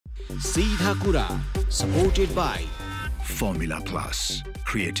Sidha Kura, supported by Formula Plus,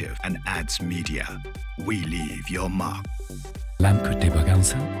 Creative and Ads Media. We leave your mark. लामखुट्टे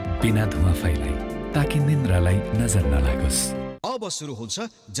बगाउँछ बिना धुवा फैलाई ताकि निन्द्रालाई नजर नलागोस्। अब सुरु हुन्छ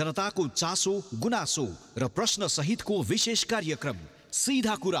जनताको चासो, गुनासो र प्रश्न सहितको विशेष कार्यक्रम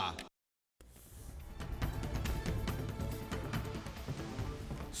सीधा कुरा।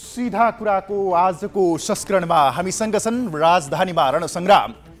 सीधा कुराको आजको संस्करणमा हामीसँग छन् राजधानीमा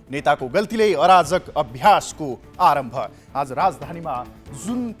रणसंग्राम, नेताको गल्तीले अराजक अभ्यासको आरम्भ। आज राजधानीमा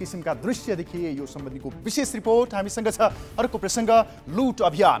जुन किसिमका दृश्य देखिए यो सम्बन्धीको विशेष रिपोर्ट हामीसँग छ। अर्को प्रसङ्ग लुट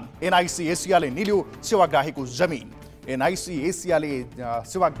अभियान, एनआइस एसियाले निल्यो सेवाग्राहीको जमिन। एनआइस एसियाले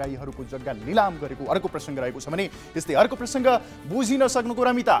सेवाग्राहीहरूको जग्गा निलाम गरेको अर्को प्रसङ्ग रहेको छ भने यस्तै अर्को प्रसङ्ग बुझिन सक्नुको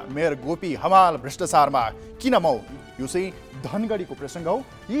रमिता, मेयर गोपी हमाल भ्रष्टाचारमा किन मौन, यो चाहिँ धनगढीको प्रसङ्ग हो।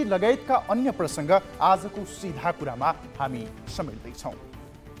 यी लगायतका अन्य प्रसङ्ग आजको सीधा कुरामा हामी समेट्दैछौँ।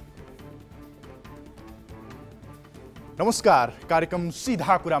 नमस्कार, कार्यक्रम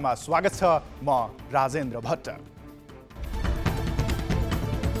सीधा कुरामा स्वागत छ। म राजेन्द्र भट्ट।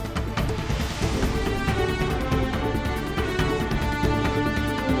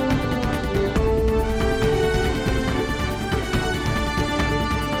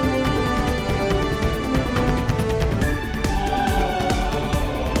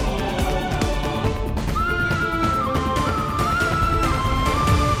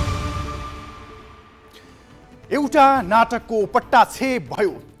 एउटा नाटकको पट्टाछेप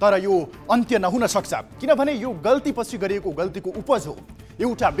भयो, तर यो अन्त्य नहुन सक्छ, किनभने यो गल्तीपछि गरिएको गल्तीको उपज हो।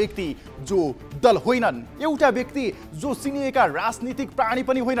 एउटा व्यक्ति जो दल होइनन्, एउटा व्यक्ति जो चिनिएका राजनीतिक प्राणी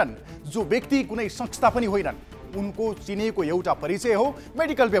पनि होइनन्, जो व्यक्ति कुनै संस्था पनि होइनन्, उनको चिनिएको एउटा परिचय हो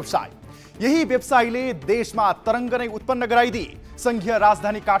मेडिकल व्यवसाय। यही व्यवसायले देशमा तरङ्ग नै उत्पन्न गराइदिए, संघीय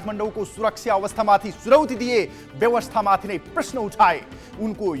राजधानी काठमाडौँको सुरक्षा अवस्थामाथि चुनौती दिए, व्यवस्थामाथि नै प्रश्न उठाए।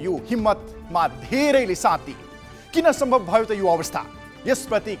 उनको यो हिम्मतमा धेरैले साथ दिए। किन सम्भव भयो त यो अवस्था?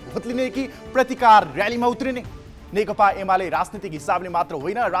 यसप्रति घोत्लिने कि प्रतिकार र्यालीमा उत्रिने? नेकपा एमाले राजनीतिक हिसाबले मात्र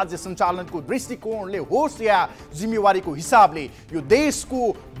होइन, राज्य सञ्चालनको दृष्टिकोणले होस् या जिम्मेवारीको हिसाबले यो देशको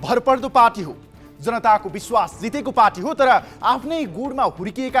भरपर्दो पार्टी हो, जनताको विश्वास जितेको पार्टी हो। तर आफ्नै गुडमा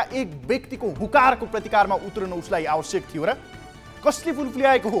हुर्किएका एक व्यक्तिको हुकारको प्रतिकारमा उत्रनु उसलाई आवश्यक थियो र? कसले फुल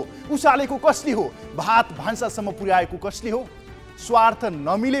फुल्याएको हो? उचालेको कसले हो? भात भान्सासम्म पुर्याएको कसले हो? स्वार्थ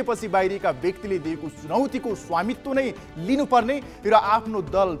नमिलेपछि बाहिरका व्यक्तिले दिएको चुनौतीको स्वामित्व नै लिनुपर्ने र आफ्नो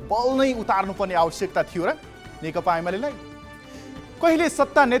दल बल नै उतार्नुपर्ने आवश्यकता थियो र नेकपा एमालेलाई? कहिले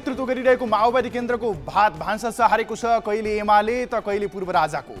सत्ता नेतृत्व गरिरहेको माओवादी केन्द्रको भात भान्सा सहारेको छ, कहिले एमाले त कहिले पूर्व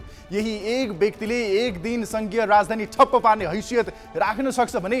राजाको। यही एक व्यक्तिले एक दिन संघीय राजधानी ठप्प पार्ने हैसियत राख्न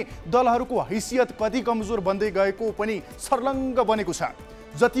सक्छ भने दलहरूको हैसियत कति कमजोर बन्दै गएको पनि सर्लङ्ग बनेको छ।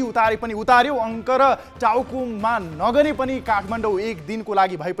 जति उतारे पनि उतार्यो, अङ्क र टाउकोमा नगरे पनि काठमाडौँ एक दिनको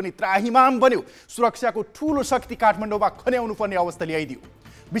लागि भए पनि त्राहिमाम बन्यो। सुरक्षाको ठूलो शक्ति काठमाडौँमा खन्याउनु पर्ने अवस्था ल्याइदियो।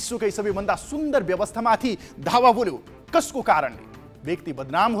 विश्वकै सबैभन्दा सुन्दर व्यवस्थामाथि धावा बोल्यो। कसको कारणले? व्यक्ति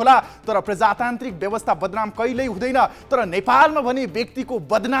बदनाम होला, तर प्रजातान्त्रिक व्यवस्था बदनाम कहिल्यै हुँदैन। तर नेपालमा भने व्यक्तिको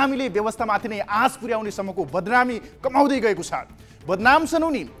बदनामीले व्यवस्थामाथि नै आँच पुर्याउने सम्मको बदनामी कमाउँदै गएको छ। बदनाम छन्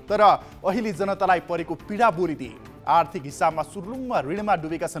उनी, तर अहिले जनतालाई परेको पीडा बोलिदिए। आर्थिक हिसाबमा सुर्लुममा ऋणमा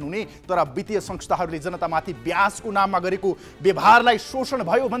डुबेका छन् उनी, तर वित्तीय संस्थाहरूले जनतामाथि ब्याजको नाममा गरेको व्यवहारलाई शोषण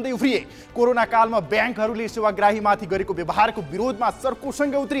भयो भन्दै उफ्रिए। कोरोना कालमा ब्याङ्कहरूले सेवाग्राहीमाथि गरेको व्यवहारको विरोधमा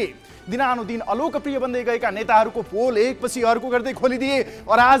सर्कोसँग उत्रिए। दिनानुदिन अलोकप्रिय बन्दै गएका नेताहरूको पोल एकपछि अर्को गर्दै खोलिदिए।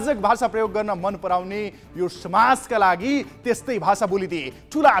 अराजक भाषा प्रयोग गर्न मन पराउने यो समाजका लागि त्यस्तै भाषा बोलिदिए,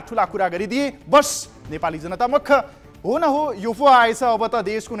 ठुला ठुला कुरा गरिदिए। बस नेपाली जनता मख हो न हो, यो पो आएछ, अब त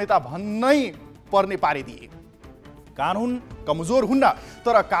देशको नेता भन्नै पर्ने पारिदिए। कानुन कमजोर हुन्न,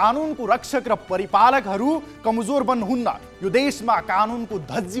 तर कानुनको रक्षक र परिपालकहरू कमजोर बन्नुहुन्न। यो देशमा कानुनको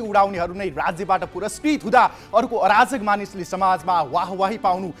धज्जी उडाउनेहरू नै राज्यबाट पुरस्कृत हुँदा अर्को अराजक मानिसले समाजमा वाहवाही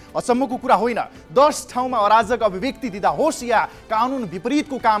पाउनु अचम्मको कुरा होइन। 10 ठाउँमा अराजक अभिव्यक्ति दिँदा होस् या कानुन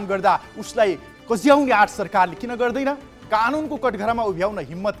विपरीतको काम गर्दा उसलाई कज्याउने आँट सरकारले किन गर्दैन? कानुनको कठघरामा उभ्याउन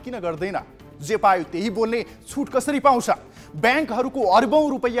हिम्मत किन गर्दैन? जे पायो त्यही बोल्ने छुट कसरी पाउँछ? ब्याङ्कहरूको अर्बौं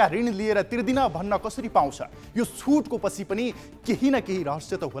रुपैयाँ ऋण लिएर तिर्दिन भन्न कसरी पाउँछ? यो छुटको पछि पनि केही न केही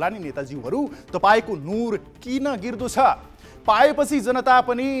रहस्य त होला नि नेताजीहरू। तपाईँको नूर किन गिर्दो छ? पाएपछि जनता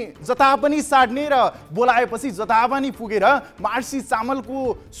पनि जता पनि साड्ने र बोलाएपछि जता पनि पुगेर मार्सी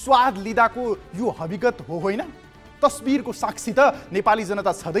चामलको स्वाद लिँदाको यो हकीकत हो होइन? तस्बिरको साक्षी त नेपाली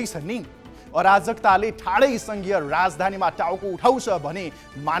जनता छँदैछ नि। अराजकताले ठाडै संघीय राजधानीमा टाउको उठाउँछ भने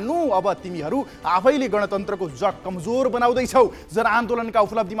मान्नु अब तिमीहरू आफैले गणतन्त्रको जग कमजोर बनाउँदैछौ। जनआन्दोलनका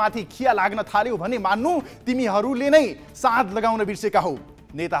उपलब्धिमाथि खिया लाग्न थाल्यो भने मान्नु तिमीहरूले नै साथ लगाउन बिर्सेका हौ।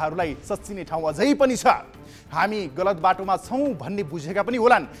 नेताहरूलाई सच्चिने ठाउँ अझै पनि छ। हामी गलत बाटोमा छौँ भन्ने बुझेका पनि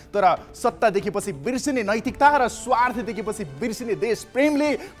होलान्, तर सत्ता देखेपछि बिर्सिने नैतिकता र स्वार्थ देखेपछि बिर्सिने देश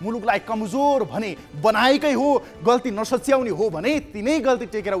प्रेमले मुलुकलाई कमजोर भने बनाएकै हो। गल्ती नसच्याउने हो भने तिनै गल्ती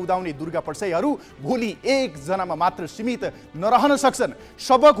टेकेर उदाउने दुर्गा परसाईहरू भोलि एकजनामा मात्र सीमित नरहन सक्छन्।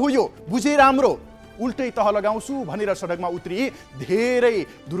 सबक हो यो, बुझे राम्रो। उल्टै तह लगाउँछु भनेर सडकमा उत्रिए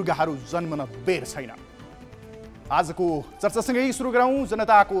धेरै दुर्गाहरू जन्मन बेर छैन। आजको चर्चासँगै सुरु गरौँ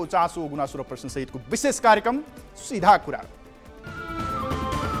जनताको चासो गुनासो र प्रश्नसहितको विशेष कार्यक्रम सीधा कुरा।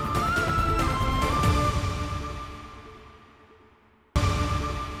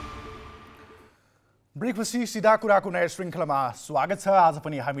 ब्रेकपछि सीधा कुराको नयाँ श्रृङ्खलामा स्वागत छ। आज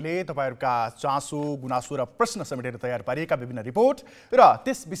पनि हामीले तपाईँहरूका चासो गुनासो र प्रश्न समेटेर तयार पारिएका विभिन्न रिपोर्ट र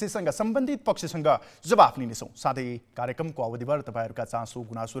त्यस विषयसँग सम्बन्धित पक्षसँग जवाफ लिनेछौँ। साथै कार्यक्रमको अवधिभर तपाईँहरूका चासो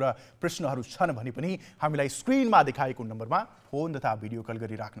गुनासो र प्रश्नहरू छन् भने पनि हामीलाई स्क्रिनमा देखाएको नम्बरमा फोन तथा भिडियो कल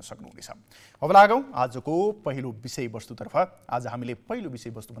गरिराख्न सक्नुहुनेछ। अब लागौँ आजको पहिलो विषयवस्तुतर्फ। आज हामीले पहिलो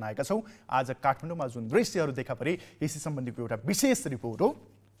विषयवस्तु बनाएका छौँ। आज काठमाडौँमा जुन दृश्यहरू देखा परे यसै सम्बन्धीको एउटा विशेष रिपोर्ट हो।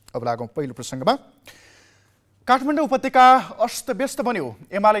 अब लागौँ पहिलो प्रसङ्गमा। काठमाडौँ उपत्यका अस्तव्यस्त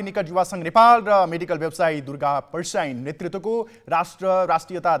बन्यो। एमाले निकट युवा सङ्घ नेपाल र मेडिकल व्यवसायी दुर्गा परसाई नेतृत्वको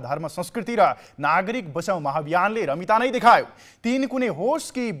राष्ट्रियता धर्म संस्कृति र नागरिक बचाउ महाअभियानले रमिता नै देखायो। तीन कुने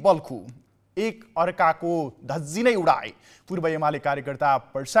होस् कि बल्खु, एक अर्काको धज्जी नै उडाए। पूर्व एमाले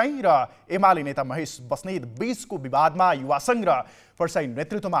कार्यकर्ता परसाई र एमाले नेता महेश बस्नेत बीचको विवादमा युवा सङ्घ र परसाई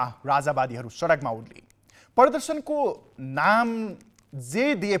नेतृत्वमा राजावादीहरू सडकमा उर्ले। प्रदर्शनको नाम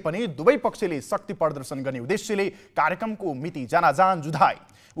जे दिए पनि दुवै पक्षले शक्ति प्रदर्शन गर्ने उद्देश्यले कार्यक्रमको मिति जानाजान जुधाए।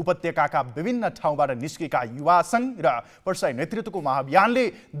 उपत्यकाका विभिन्न ठाउँबाट निस्केका युवा सङ्घ र परसाई नेतृत्वको महाअभियानले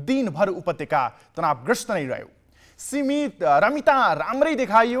दिनभर उपत्यका तनावग्रस्त नै रह्यो। सीमित रमिता राम्रै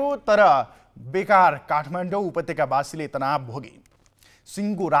देखाइयो, तर बेकार काठमाडौँ उपत्यकावासीले तनाव भोगे।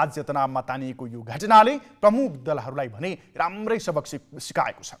 सिङ्गो राज्य तनावमा तानिएको यो घटनाले प्रमुख दलहरूलाई भने राम्रै सबक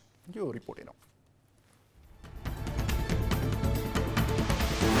सिकाएको छ। यो रिपोर्ट हेरौँ।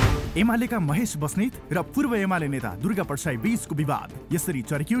 एमालेका महेश बस्नेत र पूर्व एमाले नेता दुर्गा परसाई बीचको विवाद यसरी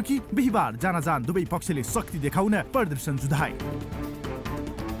चर्कियो कि बिहिबार जानाजान दुवै पक्षले शक्ति देखाउन प्रदर्शन जुधाए।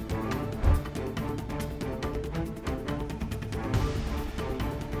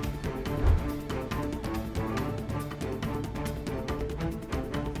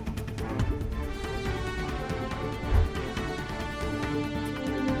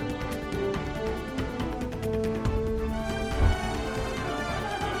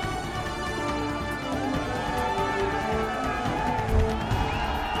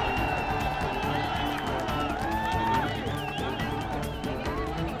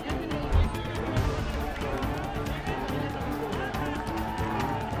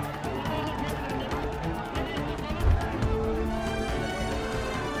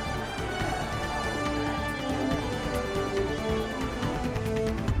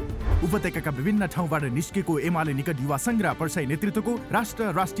 उपत्यकाका विभिन्न ठाउँबाट निस्केको एमाले निकट युवा सङ्घ र परसाई नेतृत्वको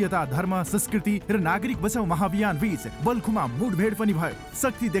राष्ट्रियता धर्म संस्कृति र नागरिक बचाउ महाअभियान बीच बल्खुमा मुठभेड पनि भयो।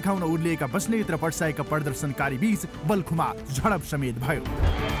 शक्ति देखाउन उर्लिएका बस्नेत र परसाईका प्रदर्शनकारी बीच बल्खुमा झडप समेत भयो।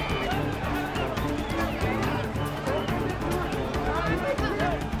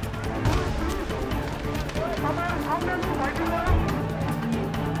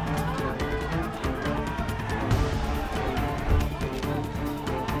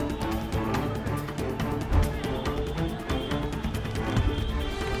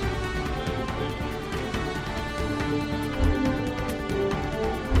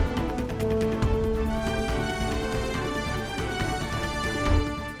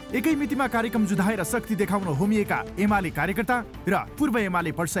 एकै मितिमा कार्यक्रम जुधाएर शक्ति देखाउन होमिएका एमाले कार्यकर्ता र पूर्व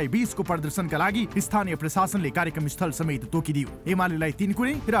एमाले परसाई बीचको प्रदर्शनका लागि स्थानीय प्रशासनले कार्यक्रम स्थल समेत तोकिदियो। एमालेलाई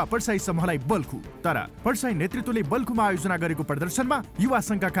तीनकुने र परसाई समूहलाई बल्खु। तर परसाई नेतृत्वले बल्खुमा आयोजना गरेको प्रदर्शनमा युवा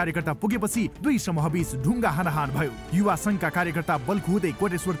सङ्घका कार्यकर्ता पुगेपछि दुई समूहबीच ढुङ्गा हानाहान भयो। युवा सङ्घका कार्यकर्ता बल्खु हुँदै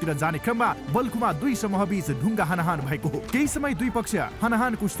कोटेश्वरतिर जाने क्रममा बल्खुमा दुई समूहबीच ढुङ्गा हानाहान भएको हो। केही समय दुई पक्ष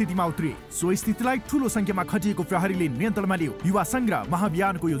हानाहानको स्थितिमा उत्रिए। सो स्थितिलाई ठूलो संख्यामा खटिएको प्रहरीले नियन्त्रणमा लियो। युवा सङ्घ र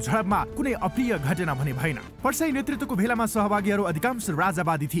महाअभियानको यो झडपमा कुनै अप्रिय घटना भने भएन। परसाई नेतृत्वको भेलामा सहभागीहरू अधिकांश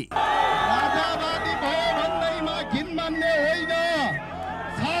राजावादी थिए। राजावादी भयो भन्दैमा घिन मान्ने होइन,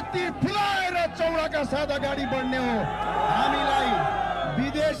 छाती फुलाएर चौडाका साथ अगाडि बढ्ने हो। हामीलाई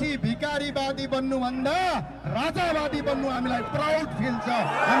विदेशी भिखारीवादी बन्नु भन्दा राजावादी बन्नु हामीलाई प्राउड फिल छ,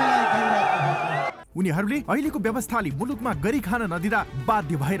 हामीलाई गौरव। उनीहरूले अहिलेको व्यवस्थाले मुलुकमा गरी खान नदिँदा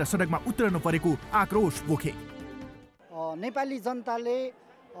बाध्य भएर सडकमा उत्रनु परेको आक्रोश पोखे। नेपाली जनताले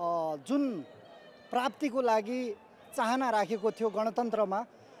जुन प्राप्तिको लागि चाहना राखेको थियो गणतन्त्रमा,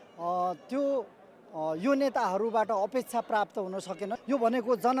 त्यो यो नेताहरूबाट अपेक्षा प्राप्त हुन सकेन। यो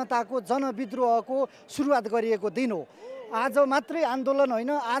भनेको जनताको जनविद्रोहको सुरुवात गरिएको दिन हो। आज मात्रै आन्दोलन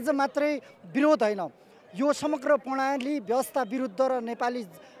होइन, आज मात्रै विरोध होइन, यो समग्र प्रणाली व्यवस्था विरुद्ध र नेपाली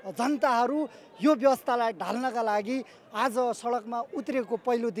जनताहरू यो व्यवस्थालाई ढाल्नका लागि आज सडकमा उत्रेको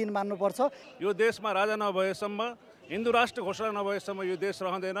पहिलो दिन मान्नुपर्छ। यो देशमा राजा नभएसम्म, हिन्दू राष्ट्र घोषणा नभएसम्म यो देश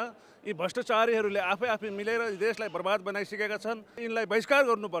रहँदैन। यी भ्रष्टाचारीहरूले आफै मिलेर देशलाई बर्बाद बनाइसकेका छन्। यिनलाई बहिष्कार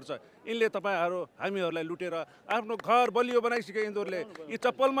गर्नुपर्छ। यिनले हामीहरूलाई लुटेर आफ्नो घर बलियो बनाइसके। यिनीहरूले यी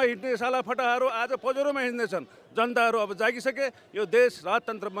चप्पलमा हिँड्ने सालाफटाहरू आज पजरोमा हिँड्नेछन्। जनताहरू अब जागिसके। यो देश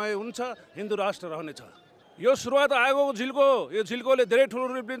राजतन्त्रमय हुन्छ, हिन्दू राष्ट्र रहनेछ। यो सुरुवात आगोको झिल्को हो। यो झिल्कोले धेरै ठुलो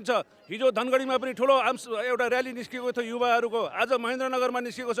रूप लिन्छ। हिजो धनगढीमा पनि ठुलो एउटा र्याली निस्केको थियो युवाहरूको। आज महेन्द्रनगरमा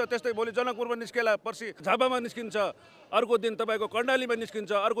निस्केको छ, त्यस्तै भोलि जनकपुरमा निस्केला, पर्सि झापामा निस्किन्छ, अर्को दिन तपाईँको कर्णालीमा निस्किन्छ,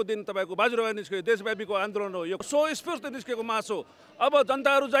 अर्को दिन तपाईँको बाजुरामा निस्क्यो। देशव्यापीको आन्दोलन हो यो। सो स्फूर्त निस्केको मासो। अब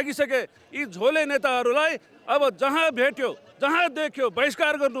जनताहरू जागिसके। यी झोले नेताहरूलाई अब जहाँ भेट्यो, जहाँ देख्यो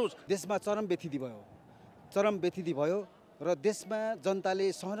बहिष्कार गर्नुहोस्। देशमा चरम व्यथिति भयो र देशमा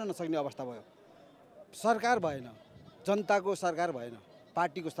जनताले सहन नसक्ने अवस्था भयो। सरकार भएन, जनताको सरकार भएन,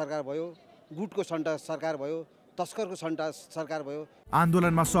 पार्टीको सरकार भयो, गुटको सट्टा सरकार भयो, तस्करको सट्टा सरकार भयो।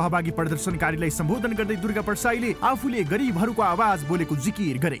 आन्दोलनमा सहभागी प्रदर्शनकारीलाई सम्बोधन गर्दै दुर्गा प्रसाईले आफूले गरिबहरूको आवाज बोलेको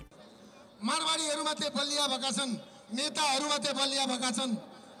जिकिर गरे। मारवाडीहरू मात्रै बलिया भएका छन्, नेताहरू मात्रै बलिया भएका छन्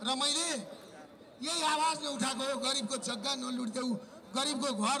र मैले यही आवाज उठाएको हो। गरिबको जग्गा नलुट्देऊ, गरिबको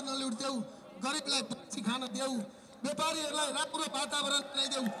घर नलुट्देऊ, गरिबलाई पछि खान देऊ, व्यापारीहरूलाई राम्रो वातावरण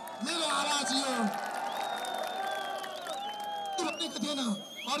बनाइदेऊ। मेरो आवाज यो थिएन,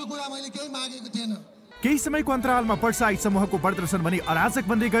 अरू कुरा मैले केही मागेको थिएन। केही समयको अन्तरालमा प्रसाई समूहको प्रदर्शन भने अराजक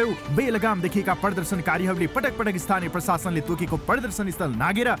बन्दै गयो। बेलगाम देखिएका प्रदर्शनकारीहरूले पटक स्थानीय प्रशासनले तोकेको प्रदर्शन स्थल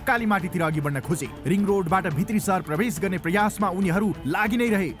नागेर कालीमाटीतिर अघि बढ्न खोजे। रिङ रोडबाट भित्री सहर प्रवेश गर्ने प्रयासमा उनीहरू लागि नै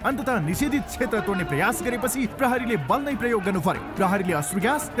रहे। अन्ततः निषेधित क्षेत्र तोड्ने प्रयास गरेपछि प्रहरीले बल नै प्रयोग गर्नु पर्यो। प्रहरीले अश्रु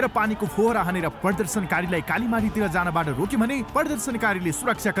ग्यास र पानीको फोहरा हानेर प्रदर्शनकारीलाई कालीमाटीतिर जानबाट रोक्यो भने प्रदर्शनकारीले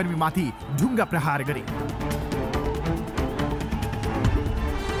सुरक्षाकर्मीमाथि ढुङ्गा प्रहार गरे।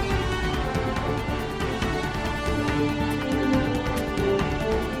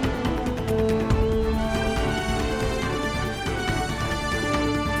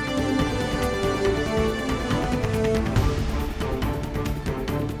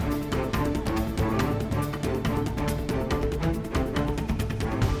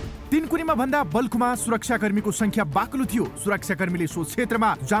 भन्दा बल्कुमा सुरक्षाकर्मीको संख्या बाक्लो थियो। सुरक्षाकर्मीले सो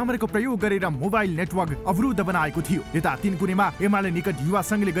क्षेत्रमा जामरको प्रयोग गरेर मोबाइल नेटवर्क अवरुद्ध बनाएको थियो। यता तीनकुनेमा एमाले निकट युवा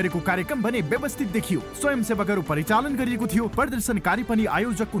संघले गरेको कार्यक्रम भने व्यवस्थित देखियो। स्वयंसेवकहरू परिचालन गरिएको थियो। प्रदर्शनकारी पनि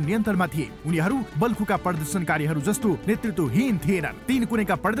आयोजकको नियन्त्रणमा थिए। उनीहरू बल्कुका प्रदर्शनकारीहरू जस्तो नेतृत्वहीन थिएनन्।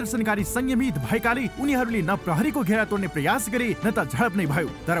 तीनकुनेका प्रदर्शनकारी संयमित भएकाले उनीहरूले न प्रहरीको घेरा तोड्ने प्रयास गरे न त झडप नै भयो।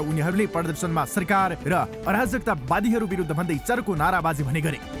 तर उनीहरूले प्रदर्शनमा सरकार र अराजकतावादीहरू विरुद्ध भन्दै चर्को नाराबाजी भने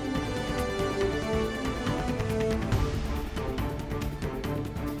गरे।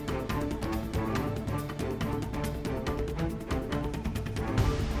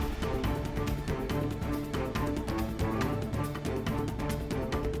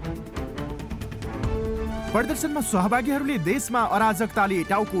 प्रदर्शनमा सहभागीहरूले देशमा अराजकताले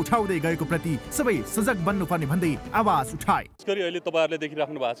टाउको उठाउँदै गएको प्रति सबै सजग बन्नुपर्ने भन्दै आवाज उठाए। यसरी अहिले तपाईहरुले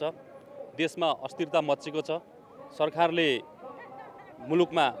देखिराख्नु भएको छ, देशमा अस्थिरता मच्चेको छ। सरकारले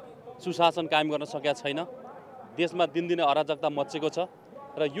मुलुकमा सुशासन कायम गर्न सकेका छैन। देशमा दिनदिनै अराजकता मच्चेको छ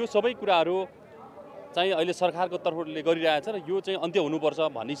र यो सबै कुराहरू चाहिँ अहिले सरकारको तर्फले गरिरहेछ र यो चाहिँ अन्त्य हुनुपर्छ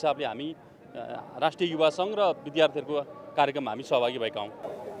भन्ने हिसाबले हामी राष्ट्रिय युवा सङ्घ र विद्यार्थीहरूको कार्यक्रम हामी सहभागी भएका हौँ।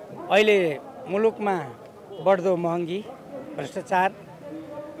 अहिले मुलुकमा बढ्दो महँगी, भ्रष्टाचार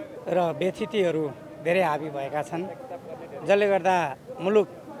र व्यथितिहरू धेरै हाबी भएका छन्, जसले गर्दा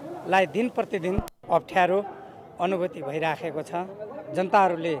मुलुकलाई दिन प्रतिदिन अप्ठ्यारो अनुभूति भइराखेको छ।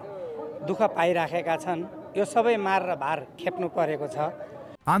 जनताहरूले दुःख पाइराखेका छन्। यो सबै मार र भार खेप्नु परेको छ।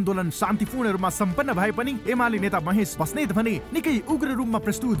 आन्दोलन शान्तिपूर्ण रूपमा सम्पन्न भए पनि एमाले नेता महेश बस्नेत भने निकै उग्र रूपमा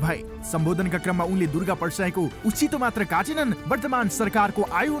प्रस्तुत भए। सम्बोधनका क्रममा उनले दुर्गा प्रसाईको उचितो मात्र काटेनन्, वर्तमान सरकारको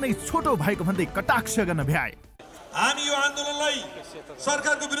आयु नै छोटो भएको भन्दै कटाक्ष गर्न भ्याए। हामी यो आन्दोलनलाई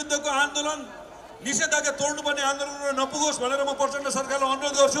सरकारको विरुद्धको आन्दोलन, निषेधाज्ञा तोड्नुपर्ने आन्दोलन नपुगोस् भनेर म प्रचण्ड सरकारलाई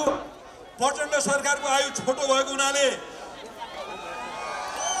अनुरोध गर्छु। प्रचण्ड सरकारको आयु छोटो भएको हुनाले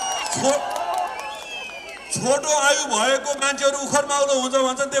छोटो आयु भएको मान्छेहरू उखरमाउलो हुन्छ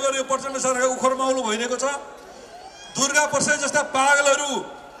भन्छन्, त्यही भएर यो प्रचण्ड सरकार उखरमाउलो भइरहेको छ। दुर्गा प्रसाई जस्ता पागलहरू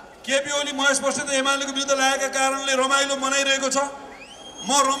केपी ओली महेश बस्नेत एमालेको विरुद्ध लागेका कारणले रमाइलो मनाइरहेको छ। म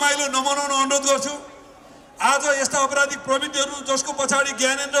रमाइलो नमनाउन अनुरोध गर्छु। आज यस्ता अपराधिक प्रवृत्तिहरू जसको पछाडि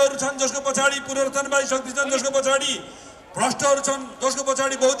ज्ञानेन्द्रहरू छन्, जसको पछाडि पुनरुत्थानवादी शक्ति छन्, जसको पछाडि भ्रष्टहरू छन्, जसको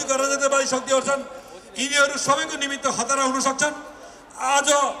पछाडि भौतिक अराजकतावादी शक्तिहरू छन्, यिनीहरू सबैको निमित्त खतरा हुन सक्छन्। आज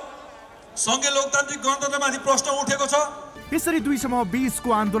सङ्घीय लोकतान्त्रिक गणतन्त्रमाथि प्रश्न उठेको छ। यसरी 2 समूह 20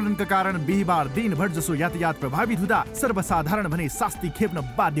 को आन्दोलनका कारण बिहिबार दिनभर जसो यातायात प्रभावित हुँदा सर्वसाधारण भने शास्ति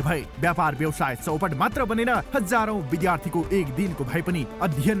खेप्न बाध्य भए। व्यापार व्यवसाय चौपट मात्र बनेन, हजारौं विद्यार्थीको एक दिनको भए पनि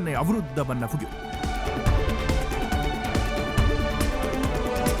अध्ययन नै अवरुद्ध बन्न पुग्यो।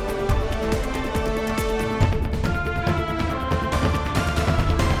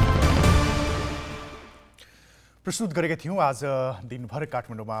 प्रस्तुत गरेका थियौँ आज दिनभर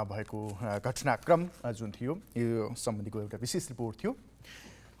काठमाडौँमा भएको घटनाक्रम जुन थियो यो सम्बन्धीको एउटा विशेष रिपोर्ट थियो।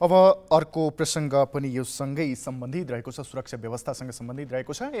 अब अर्को प्रसङ्ग पनि यो सँगै सम्बन्धित रहेको छ, सुरक्षा व्यवस्थासँग सम्बन्धित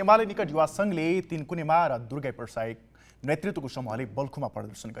रहेको छ। एमाले निकट युवा सङ्घले तीनकुनेमा र दुर्गा प्रसाई नेतृत्वको समूहले बल्खुमा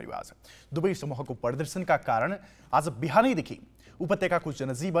प्रदर्शन गर्यो। आज दुवै समूहको प्रदर्शनका कारण आज बिहानैदेखि उपत्यकाको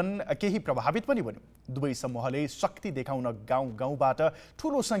जनजीवन केही प्रभावित पनि बन्यो। दुवै समूहले शक्ति देखाउन गाउँ गाउँबाट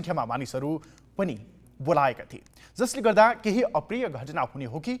ठूलो सङ्ख्यामा मानिसहरू पनि बोलाएका थिए, जसले गर्दा केही अप्रिय घटना हुने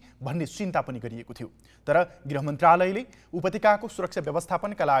हो कि भन्ने चिन्ता पनि गरिएको थियो। तर गृह मन्त्रालयले उपत्यकाको सुरक्षा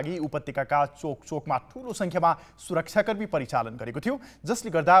व्यवस्थापनका लागि उपत्यकाका चोक चोकमा ठूलो सङ्ख्यामा सुरक्षाकर्मी परिचालन गरेको थियो, जसले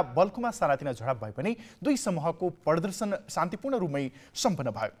गर्दा बल्खुमा सानातिना झडप भए पनि दुई समूहको प्रदर्शन शान्तिपूर्ण रूपमै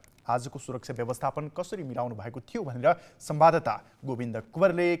सम्पन्न भयो। आजको सुरक्षा व्यवस्थापन कसरी मिलाउनु भएको थियो भनेर संवाददाता गोविन्द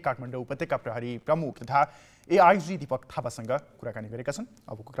कुवरले काठमाडौँ उपत्यका प्रहरी प्रमुख तथा एआइजी दीपक थापासँग कुराकानी गरेका छन्।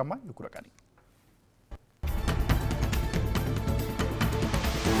 अबको क्रममा यो कुराकानी।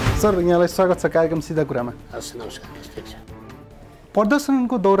 सर, यहाँलाई स्वागत छ कार्यक्रम सिधा कुरामा। नमस्कार।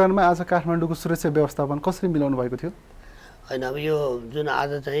 प्रदर्शनको दौरानमा आज काठमाडौँको सुरक्षा व्यवस्थापन कसरी मिलाउनु भएको थियो? होइन, अब यो जुन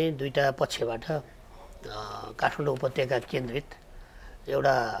आज चाहिँ दुईटा पक्षबाट काठमाडौँ उपत्यका केन्द्रित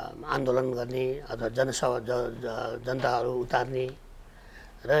एउटा आन्दोलन गर्ने अथवा जनताहरू उतार्ने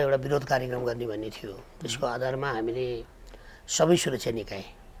र एउटा विरोध कार्यक्रम गर्ने भन्ने थियो। त्यसको आधारमा हामीले सबै सुरक्षा निकाय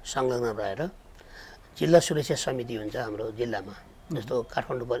संलग्न रहेर जिल्ला सुरक्षा समिति हुन्छ हाम्रो जिल्लामा, जस्तो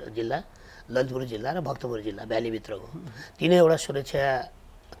काठमाडौँ जिल्ला, ललितपुर जिल्ला र भक्तपुर जिल्ला भ्यालीभित्रको तीनैवटा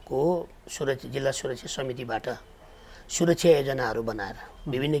जिल्ला सुरक्षा समितिबाट सुरक्षा योजनाहरू बनाएर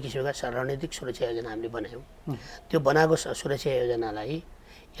विभिन्न किसिमका रणनीतिक सुरक्षा योजना हामीले बनायौँ। त्यो बनाएको सुरक्षा योजनालाई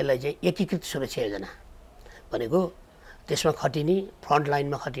यसलाई चाहिँ एकीकृत सुरक्षा योजना भनेको त्यसमा खटिने फ्रन्ट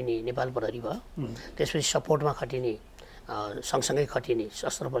लाइनमा खटिने नेपाल प्रहरी भयो, त्यसपछि सपोर्टमा खटिने सँगसँगै खटिने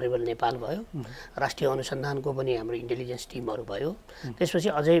सशस्त्र परिबल नेपाल भयो, राष्ट्रिय अनुसन्धानको पनि हाम्रो इन्टेलिजेन्स टिमहरू भयो, त्यसपछि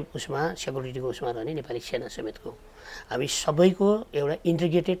अझै उसमा सेक्युरिटीको उसमा रहने नेपाली सेना समेतको हामी सबैको एउटा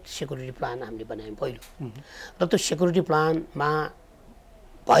इन्टिग्रेटेड सेक्युरिटी प्लान हामीले बनायौँ पहिलो। र त्यो सेक्युरिटी प्लानमा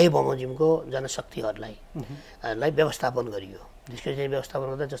भए बमोजिमको जनशक्तिहरूलाई व्यवस्थापन गरियो। त्यसको चाहिँ व्यवस्थापन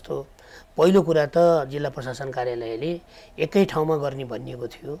गर्दा जस्तो पहिलो कुरा त जिल्ला प्रशासन कार्यालयले एकै ठाउँमा गर्ने भनिएको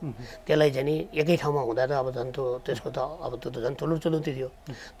थियो। त्यसलाई चाहिँ नि एकै ठाउँमा हुँदा त अब झन् त्यसको त अब त्यो त झन् ठुलो चुनौती थियो।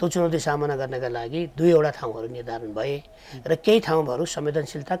 त्यो चुनौती सामना गर्नका लागि दुईवटा ठाउँहरू निर्धारण भए र केही ठाउँहरू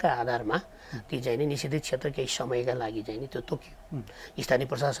संवेदनशीलताका आधारमा ती चाहिँ नि निषेधित क्षेत्र केही समयका लागि चाहिँ नि त्यो तोकियो। स्थानीय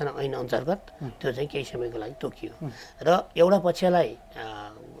प्रशासन ऐन अन्तर्गत त्यो चाहिँ केही समयको लागि तोकियो र एउटा पक्षलाई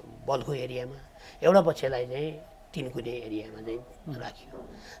बल्खु एरियामा, एउटा पक्षलाई चाहिँ तीनकुने एरियामा चाहिँ राखियो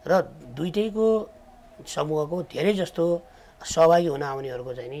र दुईटैको समूहको धेरै जस्तो सहभागी हुन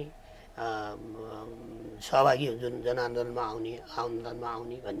आउनेहरूको चाहिँ नि सहभागी जुन जनआन्दोलनमा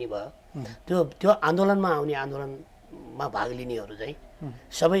आउने भन्ने भयो। त्यो आन्दोलनमा आउने, आन्दोलनमा भाग लिनेहरू चाहिँ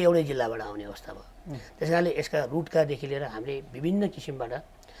सबै एउटै जिल्लाबाट आउने अवस्था भयो। त्यस कारणले यसका रुटकादेखि लिएर हामीले विभिन्न किसिमबाट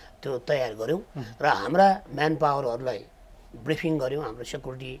त्यो तयार गऱ्यौँ र हाम्रा म्यान पावरहरूलाई ब्रिफिङ गऱ्यौँ हाम्रो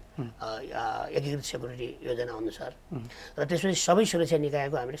सेक्युरिटी एकीकृत सेक्युरिटी योजना अनुसार र त्यसपछि सबै सुरक्षा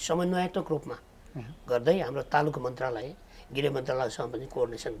निकायको हामीले समन्वयात्मक रूपमा गर्दै हाम्रो तालुक मन्त्रालय, गृह मन्त्रालयसँग पनि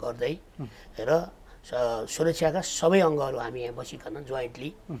कोअर्डिनेसन गर्दै र सुरक्षाका सबै अङ्गहरू हामी यहाँ बसिकन जोइन्टली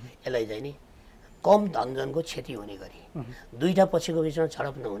यसलाई चाहिँ नि कम धनजनको क्षति हुने गरी, दुईटा पक्षको बिचमा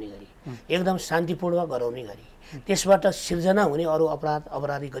झडप नहुने गरी, एकदम शान्तिपूर्ण गराउने गरी, त्यसबाट सिर्जना हुने अरू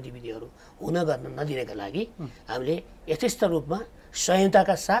अपराधिक गतिविधिहरू हुन गर्न नदिनका लागि हामीले यथेष्ट रूपमा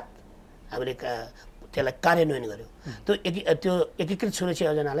संहिताका साथ हामीले त्यसलाई कार्यान्वयन गर्यौँ। त्यो एकीकृत सुरक्षा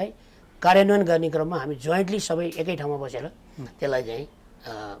योजनालाई कार्यान्वयन गर्ने क्रममा हामी जोइन्टली सबै एकै ठाउँमा बसेर त्यसलाई चाहिँ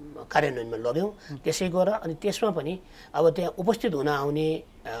कार्यान्वयनमा लग्यौँ। त्यसै गरेर अनि त्यसमा पनि अब त्यहाँ उपस्थित हुन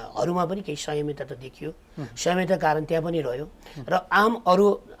आउनेहरूमा पनि केही संयमितता त देखियो। संयमितता कारण त्यहाँ पनि रह्यो र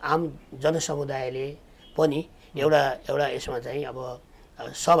आम जनसमुदायले पनि एउटा यसमा चाहिँ अब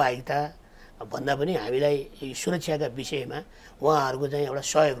सहभागिता भन्दा पनि हामीलाई सुरक्षाका विषयमा उहाँहरूको चाहिँ एउटा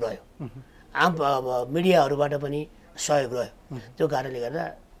सहयोग रह्यो। आम मिडियाहरूबाट पनि सहयोग रह्यो। त्यो कारणले गर्दा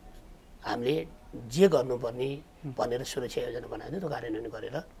हामीले जे गर्नुपर्ने भनेर सुरक्षा योजना बनाएर त्यो कार्यान्वयन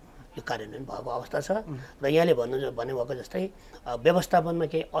गरेर यो कार्यान्वयन भएको अवस्था छ। र यहाँले भन्नुभएको जस्तै व्यवस्थापनमा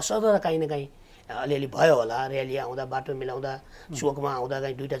केही असदर काहीँ न काहीँ अलिअलि भयो होला, र्याली आउँदा बाटो मिलाउँदा चोकमा आउँदा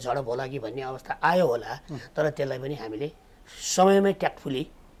कहीँ दुईवटा झडप होला कि भन्ने अवस्था आयो होला, तर त्यसलाई पनि हामीले समयमै ट्याक्टफुली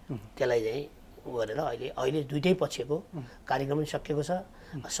त्यसलाई चाहिँ गरेर अहिले दुईटै पक्षको कार्यक्रम पनि सकिएको छ,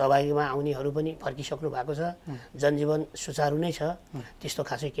 सहभागीमा आउनेहरू पनि फर्किसक्नु भएको छ, जनजीवन सुचारू नै छ, त्यस्तो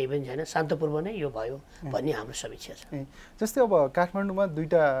खासै केही पनि छैन, शान्तपूर्व नै यो भयो भन्ने हाम्रो समीक्षा छ। जस्तै अब काठमाडौँमा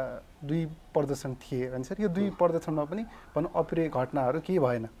दुई प्रदर्शन थिए भन्छ, यो दुई प्रदर्शनमा पनि भनौँ अप्रिय घटनाहरू केही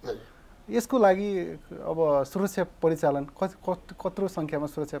भएन। यसको लागि अब सुरक्षा परिचालन कत्रो सङ्ख्यामा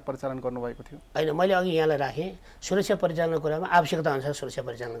सुरक्षा परिचालन गर्नुभएको थियो? होइन, मैले अघि यहाँलाई राखेँ, सुरक्षा परिचालनको कुरामा आवश्यकता अनुसार सुरक्षा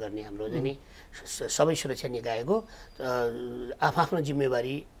परिचालन गर्ने हाम्रो चाहिँ सबै सुरक्षा निकायको आफ्नो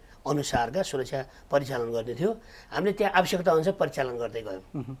जिम्मेवारी अनुसारका सुरक्षा परिचालन गर्ने थियो। हामीले त्यहाँ आवश्यकता अनुसार परिचालन गर्दै गयौँ।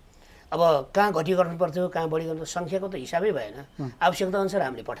 अब कहाँ घटी गर्नु पर्थ्यो, कहाँ बढी गर्नु, सङ्ख्याको त हिसाबै भएन, आवश्यकता अनुसार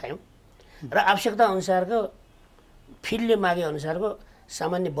हामीले पठायौँ र आवश्यकता अनुसारको फिल्डले मागे अनुसारको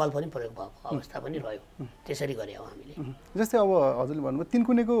सामान्य बल पनि प्रयोग भएको अवस्था पनि रह्यो, त्यसरी गरे हो हामीले। जस्तै अब हजुरले भन्नुभयो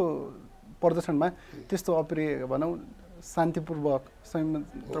तिनकुनेको प्रदर्शनमा त्यस्तो अप्रिय भनौँ शान्तिपूर्वक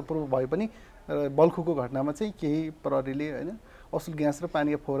संयमपूर्वक भए पनि बल्खुको घटनामा चाहिँ केही प्रहरीले होइन असुल ग्यास र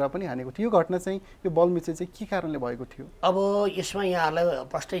पानीको फोहरा पनि हानेको थियो। यो घटना चाहिँ यो बलमिचे चाहिँ के कारणले भएको थियो? अब यसमा यहाँहरूलाई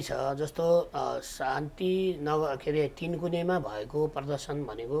प्रष्टै छ, जस्तो शान्ति के अरे तिनकुनेमा भएको प्रदर्शन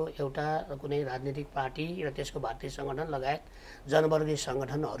भनेको एउटा कुनै राजनीतिक पार्टी र त्यसको भारतीय सङ्गठन लगायत जनवर्गीय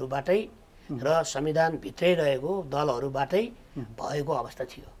सङ्गठनहरूबाटै र संविधानभित्रै रहेको दलहरूबाटै भएको अवस्था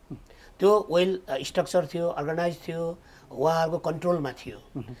थियो। त्यो वेल स्ट्रक्चर थियो, अर्गनाइज थियो, उहाँहरूको कन्ट्रोलमा थियो।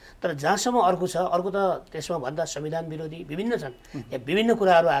 तर जहाँसम्म अर्को छ, अर्को त त्यसमा भन्दा संविधान विरोधी विभिन्न छन्, यहाँ विभिन्न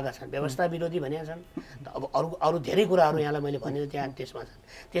कुराहरू आएका छन्, व्यवस्था विरोधी भनेका छन्। अब अरू धेरै कुराहरू यहाँलाई मैले भनेको त्यहाँ त्यसमा छन्।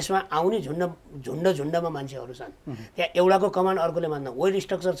 त्यसमा आउने झुन्डमा मान्छेहरू छन्, त्यहाँ एउटाको कमान्ड अर्कोले मान्दैन, वेल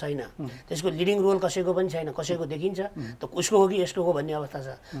स्ट्रक्चर छैन, त्यसको लिडिङ रोल कसैको पनि छैन, कसैको देखिन्छ त उसको हो कि यसको हो भन्ने अवस्था छ।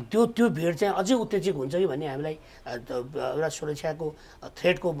 त्यो भिड चाहिँ अझै उत्तेजित हुन्छ कि भन्ने हामीलाई एउटा सुरक्षाको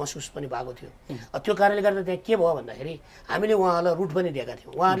थ्रेटको महसुस पनि भएको थियो। त्यो कारणले गर्दा त्यहाँ के भयो भन्दाखेरि हामीले उहाँहरूलाई रुट पनि दिएका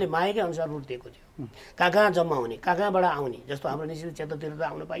थियौँ, उहाँहरूले मागेकै अनुसार रुट दिएको थियो। कहाँ जम्मा हुने, कहाँबाट आउने, जस्तो हाम्रो निश्चित क्षेत्रतिर त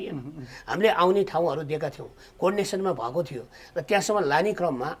आउनु पाइएन, हामीले आउने ठाउँहरू दिएका थियौँ, कोर्डिनेसनमा भएको थियो र त्यहाँसम्म लाने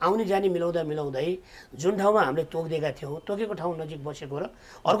क्रममा आउने जाने मिलाउँदै जुन ठाउँमा हामीले तोकिदिएका थियौँ, तोकेको ठाउँ नजिक बसेको र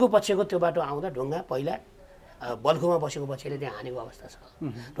अर्को पक्षको त्यो बाटो आउँदा ढुङ्गा पहिला बल्खुमा बसेको पक्षले त्यहाँ हानेको अवस्था छ।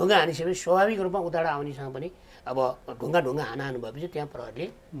 ढुङ्गा हानिसकेपछि स्वाभाविक रूपमा उताबाट आउनेसँग पनि अब ढुङ्गा हाना भएपछि त्यहाँ प्रहरीले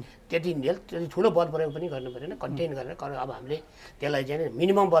त्यति ठुलो बल प्रयोग पनि गर्नु परेन, कन्टेन गरेर अब हामीले त्यसलाई चाहिँ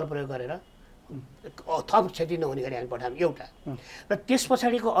मिनिमम बल प्रयोग गरेर थप क्षति नहुने गरी हामी पठायौँ एउटा। र त्यस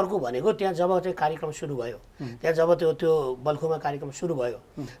पछाडिको अर्को भनेको त्यहाँ जब चाहिँ कार्यक्रम सुरु भयो, त्यहाँ जब त्यो बल्खुमा कार्यक्रम सुरु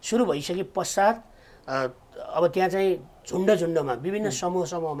भइसके पश्चात अब त्यहाँ चाहिँ झुन्डमा विभिन्न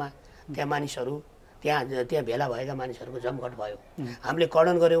समूहमा त्यहाँ मानिसहरू त्यहाँ भेला भएका मानिसहरूको जमघट भयो। हामीले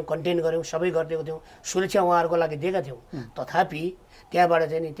कर्डन गऱ्यौँ, कन्टेन गऱ्यौँ, सबै गरिदिएको थियौँ, सुरक्षा उहाँहरूको लागि दिएका थियौँ। तथापि त्यहाँबाट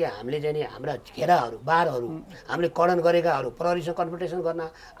चाहिँ नि त्यहाँ हामीले चाहिँ नि हाम्रा घेराहरू बारहरू हामीले कर्डन गरेकाहरू प्रहरीसँग कन्फ्रन्टेसन गर्न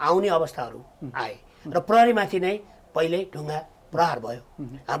आउने अवस्थाहरू आए र प्रहरीमाथि नै पहिल्यै ढुङ्गा प्रहार भयो।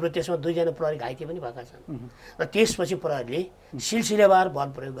 हाम्रो त्यसमा 2 जना प्रहरी घाइते पनि भएका छन् र त्यसपछि प्रहरीले सिलसिलेवार बल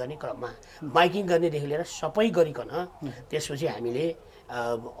प्रयोग गर्ने क्रममा माइकिङ गर्नेदेखि लिएर सबै गरिकन त्यसपछि हामीले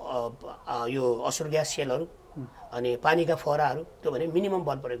यो असुर ग्यास सेलहरू अनि पानीका फोहराहरू त्यो भने मिनिमम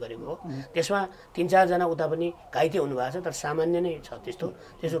बल प्रयोग गरेको हो। त्यसमा 3-4 जना उता पनि घाइते हुनुभएको छ, तर सामान्य नै छ,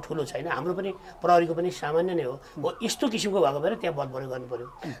 त्यस्तो ठुलो छैन। हाम्रो पनि प्रहरीको पनि सामान्य नै हो। यस्तो किसिमको भएको भएर त्यहाँ बल प्रयोग गर्नु पर्यो।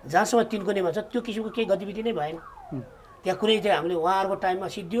 जहाँसम्म तिनकुनेमा छ त्यो किसिमको केही गतिविधि नै भएन, त्यहाँ कुनै चाहिँ हामीले उहाँहरूको टाइममा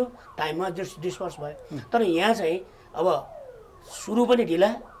सिद्धियो, टाइममा डिस्पर्स भयो। तर यहाँ चाहिँ अब सुरु पनि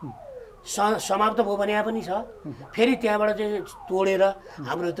ढिला समाप्त भयो भने पनि छ, फेरि त्यहाँबाट चाहिँ तोडेर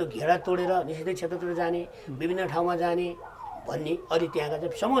हाम्रो त्यो घेरा तोडेर निषेधित क्षेत्रतिर जाने, विभिन्न ठाउँमा जाने भन्ने अनि त्यहाँका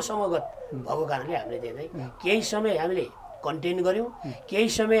चाहिँ समूहगत भएको कारणले हामीले चाहिँ केही समय हामीले कन्टेन गऱ्यौँ, केही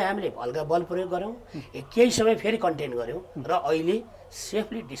समय हामीले हल्का बल प्रयोग गऱ्यौँ, केही समय फेरि कन्टेन गऱ्यौँ र अहिले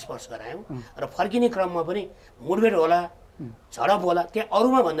सेफली डिस्पर्स गरायौँ। र फर्किने क्रममा पनि मुठभेड होला, झडप होला, त्यहाँ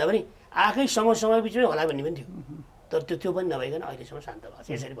अरूमा भन्दा पनि आएकै समय बिचमै होला भन्ने पनि थियो, तर त्यो पनि नभइकन अहिलेसम्म शान्त भएको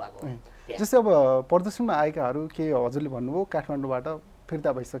छ। यसरी भएको जस्तै अब प्रदर्शनमा आएकाहरू के हजुरले भन्नुभयो काठमाडौँबाट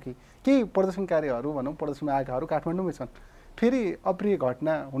फिर्ता भइसके, केही प्रदर्शनकारीहरू भनौँ प्रदर्शनमा आएकाहरू काठमाडौँमै छन्, फेरि अप्रिय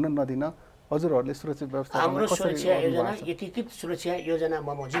घटना हुन नदिन हजुरहरूले सुरक्षा व्यवस्था हाम्रो सुरक्षा योजना एकीकृत सुरक्षा योजना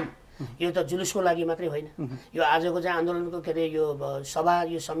बमोजिम यो त जुलुसको लागि मात्रै होइन, यो आजको चाहिँ आन्दोलनको के अरे यो सभा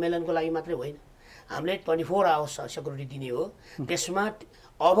यो सम्मेलनको लागि मात्रै होइन, हामीले 24 आवर्स सेक्युरिटी दिने हो। त्यसमा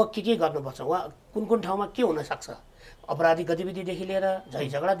अब के गर्नुपर्छ, वहाँ कुन ठाउँमा के हुनसक्छ, अपराधिक गतिविधिदेखि लिएर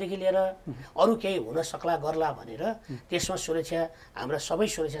झैझगडादेखि लिएर अरू केही हुन सक्ला गर्ला भनेर त्यसमा सुरक्षा हाम्रा सबै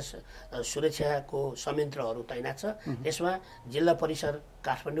सुरक्षाको संयन्त्रहरू तैनात छ। त्यसमा जिल्ला परिषद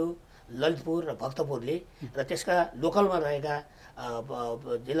काठमाडौँ, ललितपुर र भक्तपुरले र त्यसका लोकलमा रहेका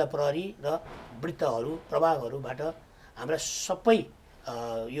जिल्ला प्रहरी र वृत्तहरू प्रभागहरूबाट हाम्रा सबै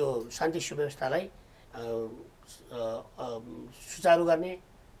यो शान्ति सुव्यवस्थालाई सुचारू गर्ने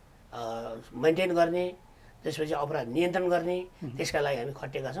मेन्टेन गर्ने त्यसपछि अपराध नियन्त्रण गर्ने त्यसका लागि हामी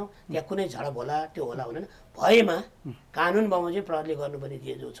खटेका छौँ। त्यहाँ कुनै झडप होला त्यो होला हुँदैन, भएमा कानुन बमोजिम प्रहरीले गर्नुपर्ने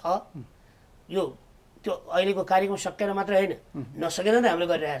जो छ यो त्यो अहिलेको कार्यक्रम सकेर मात्रै होइन, नसकेर नै हामीले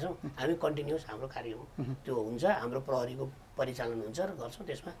गरिरहेका छौँ। हामी कन्टिन्युस हाम्रो कार्यक्रम त्यो हुन्छ, हाम्रो प्रहरीको परिचालन हुन्छ र गर्छौँ।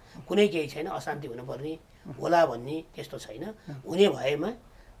 त्यसमा कुनै केही छैन, अशान्ति हुनुपर्ने होला भन्ने त्यस्तो छैन। हुने भएमा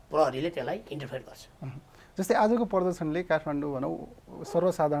प्रहरीले त्यसलाई इन्टरफेयर गर्छ। जस्तै आजको प्रदर्शनले काठमाडौँ भनौँ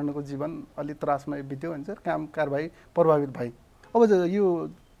सर्वसाधारणको जीवन अलि त्रासमय बित्यो भन्छ, काम कारबाही प्रभावित भए। अब यो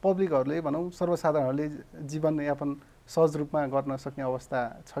पब्लिकहरूले भनौँ सर्वसाधारणहरूले जीवनयापन सहज रूपमा गर्न सक्ने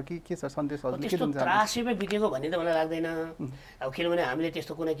अवस्था छ कि के छ? सन्देश हजुरले के दिन चाहनुहुन्छ? त्रासैमा बितेको भन्ने त मलाई लाग्दैन। अब किनभने हामीले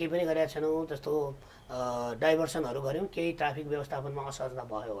त्यस्तो कुनै केही पनि गरेका छैनौँ, त्यस्तो डाइभर्सनहरू गऱ्यौँ, केही ट्राफिक व्यवस्थापनमा असहजता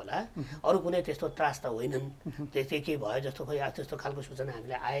भयो होला, अरू कुनै त्यस्तो त्रास त होइनन्। त्यस्तै केही भयो जस्तो खोइ त्यस्तो खालको सूचना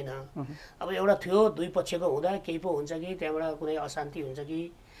हामीलाई आएन। अब एउटा थियो दुई पक्षको हुँदा केही पो हुन्छ कि त्यहाँबाट कुनै अशान्ति हुन्छ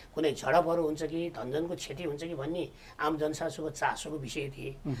कि कुनै झडपहरू हुन्छ कि धनजनको क्षति हुन्छ कि भन्ने आम जनसासुको चासोको विषय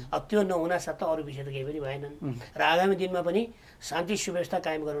थिए। अब त्यो नहुना साथ अरू विषय त केही पनि भएनन्। र आगामी दिनमा पनि शान्ति सुव्यवस्था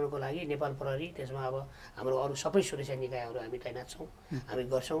कायम गराउनको लागि नेपाल प्रहरी त्यसमा अब हाम्रो अरू सबै सुरक्षा निकायहरू हामी तैनात छौँ, हामी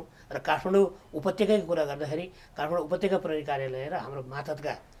गर्छौँ। र काठमाडौँ उपत्यकाको कुरा गर्दाखेरि काठमाडौँ उपत्यका प्रहरी कार्यालय र हाम्रो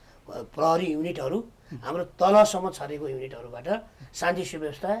मातहतका प्रहरी युनिटहरू हाम्रो तलसम्म छरेको युनिटहरूबाट शान्ति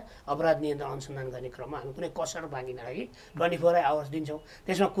सुव्यवस्था अपराध नियन्त्रण अनुसन्धान गर्ने क्रममा हामी कुनै कसर बाँकी नराखी 24 आवर्स दिन्छौँ।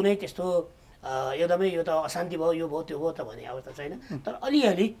 त्यसमा कुनै त्यस्तो एकदमै यो त अशान्ति भयो यो भयो त्यो भयो त भन्ने अवस्था छैन। तर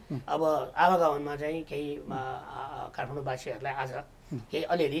अलिअलि अब आवागमनमा चाहिँ केही काठमाडौँवासीहरूलाई आज केही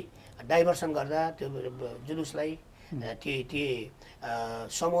अलिअलि डाइभर्सन गर्दा त्यो जुलुसलाई ती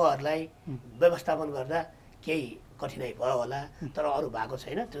समूहहरूलाई व्यवस्थापन गर्दा केही कठिनाइ भयो होला, तर अरू भएको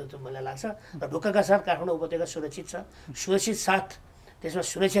छैन। त्यो मलाई लाग्छ। र ढुक्कका साथ काठमाडौँ उपत्यका सुरक्षित छ। सुरक्षित साथ त्यसमा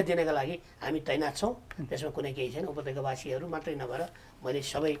सुरक्षा दिनका लागि हामी तैनात छौँ। त्यसमा कुनै केही छैन। उपत्यकावासीहरू मात्रै नभएर मैले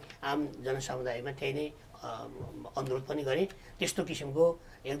सबै आम जनसमुदायमा त्यही नै अनुरोध पनि गरेँ। त्यस्तो किसिमको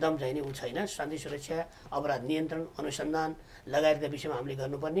एकदम चाहिँ नि ऊ छैन। शान्ति सुरक्षा अपराध नियन्त्रण अनुसन्धान लगायतका विषयमा हामीले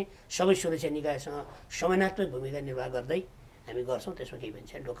गर्नुपर्ने सबै सुरक्षा निकायसँग समन्वयात्मक भूमिका निर्वाह गर्दै हामी गर्छौँ। त्यसमा केही पनि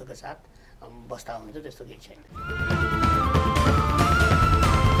छैन। ढुक्कका साथ बस्दा हुन्छ, त्यस्तो केही छैन।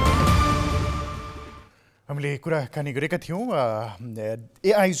 हामीले कुराकानी गरेका थियौँ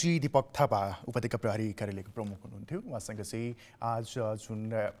एआइजी दीपक थापा उपत्यका प्रहरी कार्यालयको प्रमुख हुनुहुन्थ्यो। उहाँसँग चाहिँ आज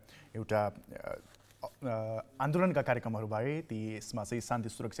जुन एउटा आन्दोलनका कार्यक्रमहरू भए त्यसमा चाहिँ शान्ति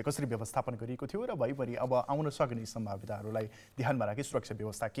सुरक्षा कसरी व्यवस्थापन गरिएको थियो र भइपरि अब आउन सक्ने सम्भावितहरूलाई ध्यानमा राखी सुरक्षा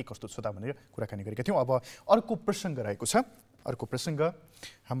व्यवस्था के कस्तो छ त भनेर कुराकानी गरेका थियौँ। अब अर्को प्रसङ्ग रहेको छ। अर्को प्रसङ्ग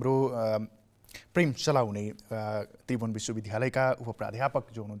हाम्रो प्रेम चलाउने त्रिभुवन विश्वविद्यालयका उपप्राध्यापक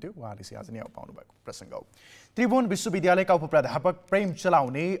जो हुनुहुन्थ्यो उहाँले चाहिँ आज नै पाउनु भएको प्रसङ्ग हो। त्रिभुवन विश्वविद्यालयका उपप्राध्यापक प्रेम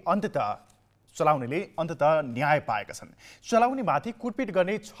चलाउनेले अन्ततः न्याय पाएका छन्। चलाउनेमाथि कुटपिट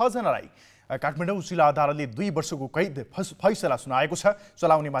गर्ने 6 जनालाई काठमाडौँ जिल्ला अदालतले 2 वर्षको कैद फैसला सुनाएको छ।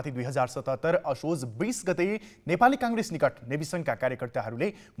 चलाउनेमाथि 2077 असोज 20 गते नेपाली काङ्ग्रेस निकट नेविसङ्घका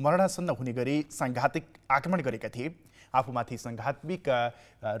कार्यकर्ताहरूले मरणासन्न हुने गरी साङ्घातिक आक्रमण गरेका थिए। आफूमाथि साङ्घातिक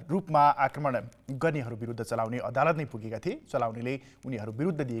रूपमा आक्रमण गर्नेहरू विरुद्ध चलाउने अदालत नै पुगेका थिए। चलाउनेले उनीहरू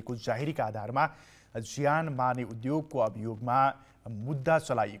विरुद्ध दिएको जाहेरीका आधारमा ज्यान मार्ने उद्योगको अभियोगमा मुद्दा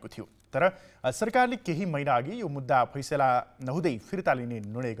चलाइएको थियो। तर सरकारले केही महिना अघि यो मुद्दा फैसला नहुँदै फिर्ता लिने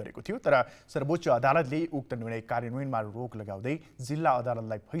निर्णय गरेको थियो। तर सर्वोच्च अदालतले उक्त निर्णय कार्यान्वयनमा रोक लगाउँदै जिल्ला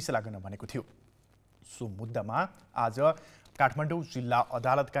अदालतलाई फैसला गर्न भनेको थियो। सो मुद्दामा आज काठमाडौँ जिल्ला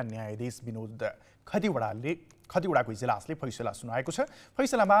अदालतका न्यायाधीश विनोद खतिवडाको इजलासले फैसला सुनाएको छ।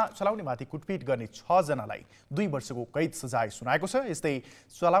 फैसलामा चलाउनेमाथि कुटपिट गर्ने 6 जनालाई 2 वर्षको कैद सजाय सुनाएको छ।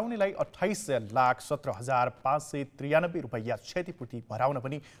 यस्तै चलाउनेलाई 28,17,593 रुपैयाँ क्षतिपूर्ति भराउन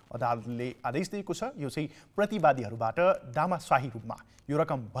पनि अदालतले आदेश दिएको छ। यो चाहिँ प्रतिवादीहरूबाट दामाशाही रूपमा यो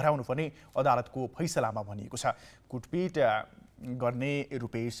रकम भराउनु पर्ने अदालतको फैसलामा भनिएको छ। कुटपिट गर्ने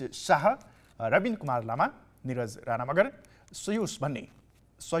रूपेश शाह, रविन कुमार लामा, निरज राणा मगर, सयुज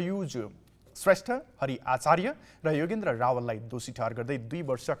श्रेष्ठ, हरि आचार्य र योगेन्द्र रावललाई दोषी ठहर गर्दै 2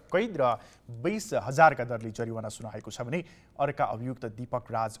 वर्ष कैद र 20,000 का दरले जरिवाना सुनाएको छ भने अर्का अभियुक्त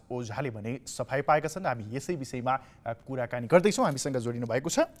दीपक राज ओझाले भने सफाई पाएका छन्। हामी यसै विषयमा कुराकानी गर्दैछौँ। हामीसँग जोडिनु भएको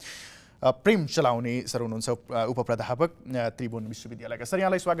छ प्रेम चलाउने सर हुनुहुन्छ उपप्राध्यापक त्रिभुवन विश्वविद्यालयका। सर,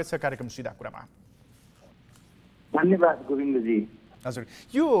 यहाँलाई स्वागत छ कार्यक्रम सिधा कुरामा। धन्यवाद गोविन्दजी। हजुर,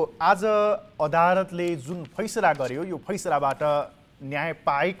 यो आज अदालतले जुन फैसला गर्यो यो फैसलाबाट न्याय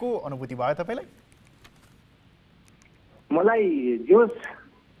पाएको अनुभूति भयो तपाईलाई? मलाई जोस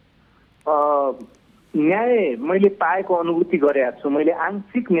न्याय मैले पाएको अनुभूति गरेको छु, मैले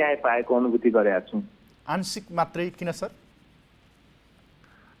आंशिक न्याय पाएको अनुभूति गरेको छु। आंशिक मात्रै किन सर?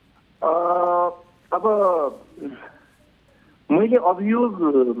 अब मैले अभियोग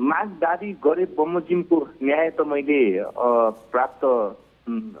माग दाबी गरे बमोजिमको न्याय त मैले प्राप्त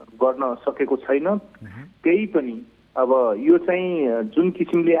गर्न सकेको छैन। त्यही पनि अब यो चाहिँ जुन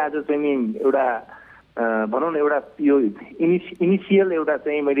किसिमले आज चाहिँ नि एउटा भनौँ न एउटा यो इनिसियल एउटा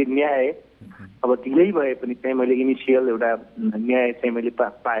चाहिँ मैले न्याय अब ढिलै भए पनि चाहिँ मैले इनिसियल एउटा न्याय चाहिँ मैले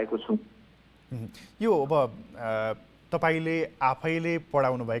पाएको छु। यो अब तपाईले आफैले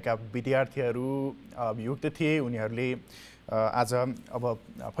पढाउनुभएका विद्यार्थीहरू अभियुक्त थिए, उनीहरूले आज अब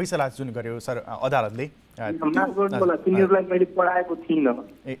फैसला जुन गर्यो सर अदालतले, तिनीहरूलाई मैले पढाएको थिइनँ।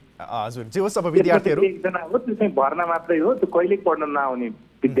 ए हजुर, जे होस् अब विद्यार्थीहरू एकजना हो, त्यो चाहिँ भर्ना मात्रै हो, त्यो कहिल्यै पढ्न नआउने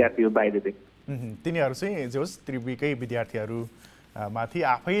विद्यार्थी हो बाहिर चाहिँ। तिनीहरू चाहिँ जे होस् त्रिवीकै विद्यार्थीहरू माथि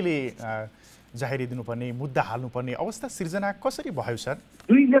आफैले जाहेरी दिनुपर्ने, मुद्दा हाल्नुपर्ने अवस्था सिर्जना कसरी भयो सर?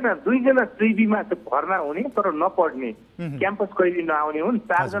 दुईजना त्रिवीमा चाहिँ भर्ना हुने तर नपढ्ने, क्याम्पस कहिले नआउने हुन्,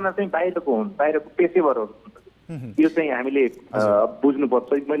 4 जना चाहिँ बाहिरको हुन्, बाहिरको पेशेवरहरू। यो चाहिँ हामीले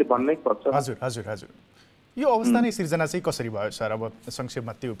बुझ्नुपर्छ, मैले भन्नै पर्छ। हजुर हजुर हजुर, यो अवस्था नै सिर्जना चाहिँ कसरी भयो सर? अब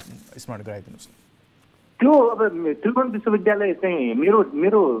संक्षेपमा त्यो स्मरण गराइदिनुहोस्। त्यो अब त्रिभुवन विश्वविद्यालय चाहिँ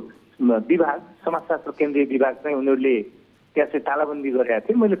मेरो विभाग समाजशास्त्र केन्द्रीय विभाग चाहिँ उनीहरूले त्यहाँ चाहिँ तालाबन्दी गरेका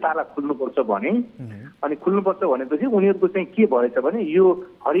थिए। मैले ताला खुल्नुपर्छ भने, अनि खुल्नुपर्छ भनेपछि उनीहरूको चाहिँ के भएछ भने यो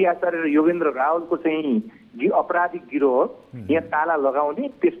हरि आचार्य र योगेन्द्र रावलको चाहिँ अपराधिक गिरोह यहाँ ताला लगाउने,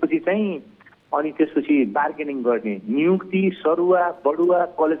 त्यसपछि चाहिँ अनि त्यसपछि बार्गेनिङ गर्ने, नियुक्ति, सरुवा बढुवा,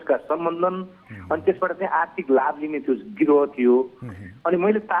 कलेजका सम्बन्धन, अनि त्यसबाट चाहिँ आर्थिक लाभ लिने त्यो गिरोह थियो। अनि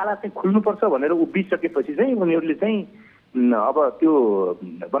मैले ताला चाहिँ खुल्नुपर्छ भनेर उभिसकेपछि चाहिँ उनीहरूले चाहिँ अब त्यो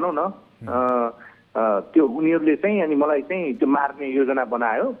भनौँ न त्यो उनीहरूले चाहिँ अनि मलाई चाहिँ त्यो मार्ने योजना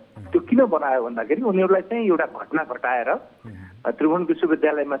बनायो। त्यो किन बनायो भन्दाखेरि उनीहरूलाई चाहिँ एउटा घटना घटाएर त्रिभुवन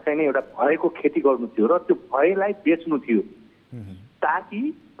विश्वविद्यालयमा चाहिँ नि एउटा भयको खेती गर्नु थियो र त्यो भयलाई बेच्नु थियो, ताकि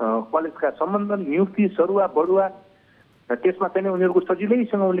कलेजका सम्बन्धन, नियुक्ति, सरुवा बढुवा त्यसमा चाहिँ उनीहरूको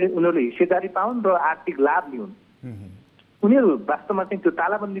सजिलैसँग उनीहरूले हिस्सेदारी पाउन् र आर्थिक लाभ लिउन्। उनीहरू वास्तवमा चाहिँ त्यो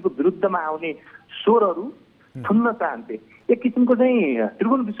तालाबन्दीको विरुद्धमा आउने स्वरहरू थुन्न चाहन्थे। एक किसिमको चाहिँ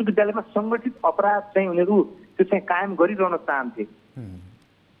त्रिभुवन विश्वविद्यालयमा सङ्गठित अपराध चाहिँ उनीहरू त्यो चाहिँ कायम गरिरहन चाहन्थे।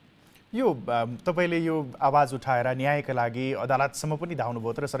 यो तपाईले यो आवाज उठाएर न्यायका लागि अदालतसम्म पनि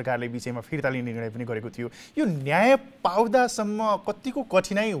धाउनुभयो तर सरकारले बिचैमा फिर्ता लिने निर्णय पनि गरेको थियो। यो न्याय पाउँदासम्म कतिको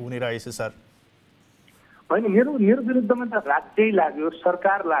कठिनाइ हुने रहेछ सर? होइन, मेरो विरुद्धमा त राज्य लाग्यो,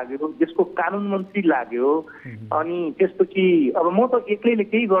 सरकार लाग्यो, देशको कानुन मन्त्री लाग्यो, अनि त्यसपछि अब म त एक्लैले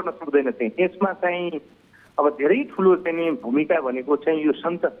केही गर्न सक्दैन थिएँ। यसमा चाहिँ अब धेरै ठुलो चाहिँ भूमिका भनेको चाहिँ यो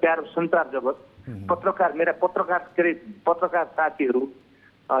सञ्चार जगत, मेरा पत्रकार साथीहरू,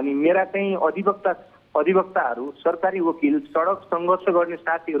 अनि मेरा चाहिँ अधिवक्ताहरू, सरकारी वकिल, सडक सङ्घर्ष गर्ने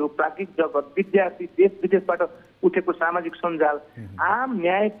साथीहरू, प्राज्ञिक जगत, विद्यार्थी, देश विदेशबाट उठेको सामाजिक सञ्जाल, आम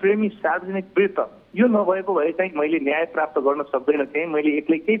न्याय प्रेमी सार्वजनिक वृत्त, यो नभएको भए चाहिँ मैले न्याय प्राप्त गर्न सक्दैन थिएँ, मैले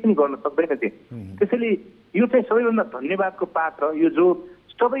एक्लै केही पनि गर्न सक्दैन थिएँ। त्यसैले यो चाहिँ सबैभन्दा धन्यवादको पात्र यो जो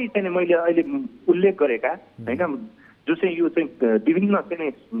सबै चाहिँ मैले अहिले उल्लेख गरेका होइन, जो चाहिँ यो चाहिँ विभिन्न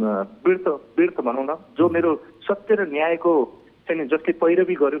चाहिँ वृत्त भनौँ न, जो मेरो सत्य र न्यायको चाहिँ जसले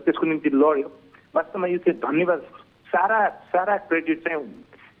पैरवी गर्यो, त्यसको निम्ति लड्यो, वास्तवमा यो चाहिँ धन्यवाद, सारा क्रेडिट चाहिँ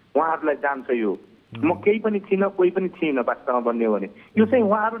उहाँहरूलाई जान्छ। यो म केही पनि थिइनँ, कोही पनि थिइनँ वास्तवमा भन्ने हो भने। यो चाहिँ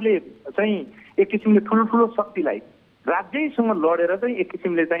उहाँहरूले चाहिँ एक किसिमले ठुलो शक्तिलाई राज्यैसँग लडेर चाहिँ एक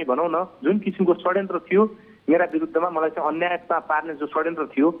किसिमले चाहिँ भनौँ न जुन किसिमको षड्यन्त्र थियो मेरा विरुद्धमा, मलाई चाहिँ अन्यायमा पार्ने जो षड्यन्त्र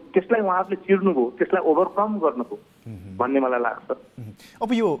थियो त्यसलाई उहाँहरूले चिर्नुभयो, त्यसलाई ओभरकम गर्नुभयो भन्ने मलाई लाग्छ। अब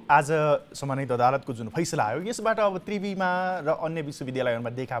यो आज सम्मानित अदालतको जुन फैसला आयो यसबाट अब त्रिवीमा र अन्य विश्वविद्यालयहरूमा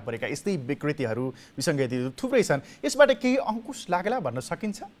देखा परेका यस्तै विकृतिहरू, विसङ्गतिहरू थुप्रै छन्, यसबाट केही अंकुश लाग्ला भन्न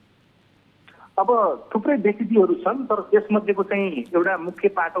सकिन्छ? अब थुप्रै व्यक्तिहरू छन्, तर त्यसमध्येको चाहिँ एउटा मुख्य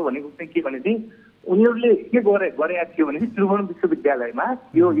पाटो भनेको चाहिँ के भने चाहिँ उनीहरूले के गरेका थियो भने त्रिभुवन विश्वविद्यालयमा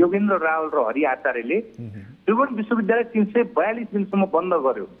यो योगेन्द्र रावल र हरि आचार्यले त्रिभुवन विश्वविद्यालय 342 दिनसम्म बन्द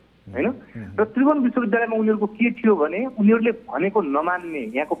गर्यो होइन। र त्रिभुवन विश्वविद्यालयमा उनीहरूको के थियो भने उनीहरूले भनेको नमान्ने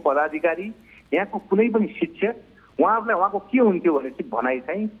यहाँको पदाधिकारी, यहाँको कुनै पनि शिक्षक, उहाँहरूलाई उहाँको के हुन्थ्यो भने चाहिँ भनाइ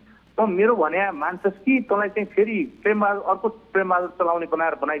चाहिँ त मेरो भने मान्छस् कि तँलाई चाहिँ फेरि अर्को प्रेमबहादुर चलाउने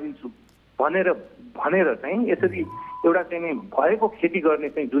बनाएर बनाइदिन्छु भनेर चाहिँ यसरी एउटा चाहिँ भएको खेती गर्ने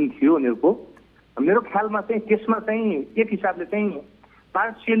चाहिँ जुन थियो उनीहरूको, मेरो ख्यालमा चाहिँ त्यसमा चाहिँ एक हिसाबले चाहिँ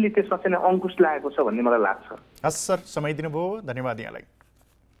पार्सियली त्यसमा चाहिँ अंकुश लागेको छ भन्ने मलाई लाग्छ। हस् सर, समय दिनुभयो, धन्यवाद यहाँलाई।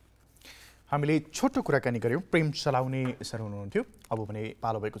 हामीले छोटो कुराकानी गऱ्यौँ, प्रेम चलाउने सर हुनुहुन्थ्यो। अब भने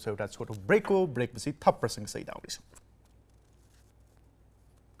पालो भएको छ एउटा छोटो ब्रेकपछि थप प्रसङ्गसहित आउँदैछौँ।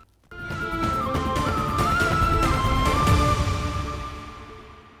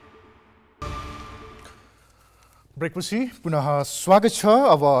 ब्रेकपछि पुनः स्वागत छ।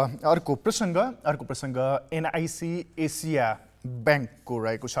 अब अर्को प्रसङ्ग एनआइसी एसिया ब्याङ्कको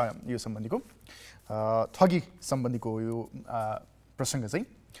रहेको छ। यो सम्बन्धीको ठगी सम्बन्धीको यो प्रसङ्ग चाहिँ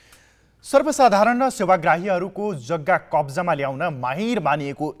सर्वसाधारण र सेवाग्राहीहरूको जग्गा कब्जामा ल्याउन माहिर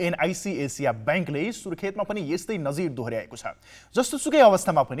मानिएको एनआइसी एसिया ब्याङ्कले सुर्खेतमा पनि यस्तै नजिर दोहोर्याएको छ। जस्तोसुकै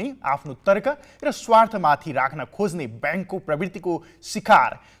अवस्थामा पनि आफ्नो तर्क र स्वार्थमाथि राख्न खोज्ने ब्याङ्कको प्रवृत्तिको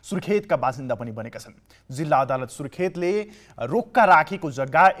शिकार सुर्खेतका बासिन्दा पनि बनेका छन्। जिल्ला अदालत सुर्खेतले रोक्का राखेको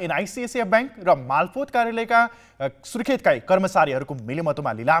जग्गा एनआइसी एसिया ब्याङ्क र मालपोत कार्यालयका सुर्खेतका कर्मचारीहरूको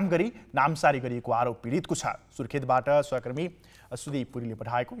मिलेमतोमा लिलाम गरी नामसारी गरिएको आरोप पीडितको छ। सुर्खेतबाट सहकर्मी सुदीप पुरीले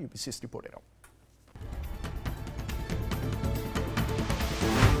पठाएको यो विशेष रिपोर्ट हेरौँ।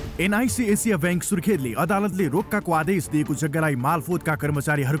 एनआइसी एसिया ब्याङ्क सुर्खेतले अदालतले रोक्काको आदेश दिएको जग्गालाई मालपोतका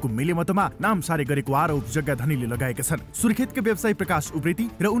कर्मचारीहरूको मिलेमतोमा नामसारी गरेको आरोप जग्गा धनीले लगाएका छन्। सुर्खेतका व्यवसायी प्रकाश उप्रेती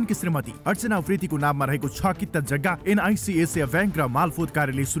र उनकी श्रीमती अर्चना उप्रेतीको नाममा रहेको 6 किता जग्गा एनआइसी एसिया ब्याङ्क र मालपोत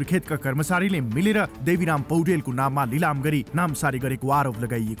कार्यालय सुर्खेतका कर्मचारीले मिलेर देवीराम पौडेलको नाममा लिलाम गरी नामसारी गरेको आरोप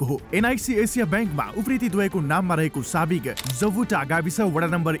लगाइएको हो। एनआइसी एसिया ब्याङ्कमा उप्रेती द्वयको नाममा रहेको साबिक जबुटा गाविस वडा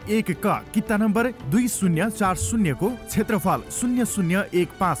नम्बर 1 क किता नम्बर 2040 को क्षेत्रफल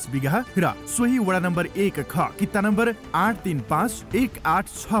 0015 बिघा र सोही वडा नम्बर 1 ख किता नम्बर 835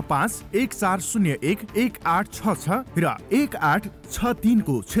 1865 1401 1866 र 1863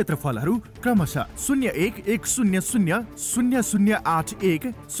 को क्षेत्रफलहरू क्रमशः 01100081 0016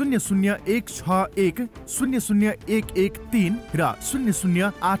 0013 00113 र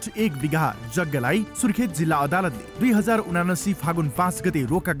 0081 बिघा जग्गालाई सुर्खेत जिल्ला अदालतले 2079 फागुन 5 गते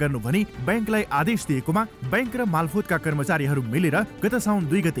रोका गर्नु भनी ब्याङ्कलाई आदेश दिएकोमा ब्याङ्क र मालपोतका कर्मचारीहरू मिलेर गत साउन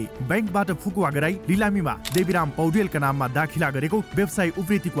 2 गते ब्याङ्कबाट फुकुवा गराई लिलामीमा देवीराम पौडेलका नाममा दाखिला गरेको व्यवसायी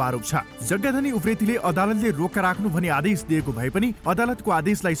उप्रेतीको आरोप छ। जग्गाधनी उप्रेतीले अदालतले रोका राख्नु भनी आदेश दिएको भए पनि अदालतको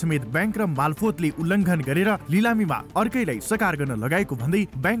आदेशलाई समेत ब्याङ्क र मालपोतले उल्लङ्घन गरेर लिलामीमा अर्कैलाई सकार गर्न लगाएको भन्दै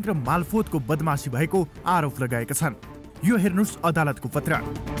ब्याङ्क र मालपोतको बदमासी भएको आरोप लगाएका छन्। यो हेर्नुस् अदालतको पत्र।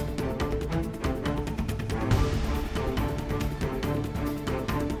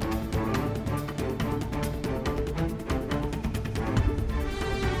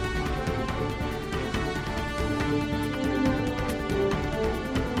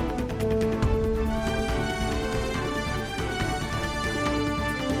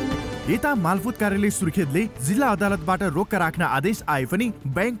 यता मालपोत कार्यालय सुर्खेतले जिल्ला अदालतबाट रोक्का राख्न आदेश आए पनि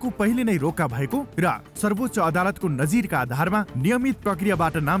ब्याङ्कको पहिले नै रोक्का भएको र सर्वोच्च अदालतको नजिरका आधारमा नियमित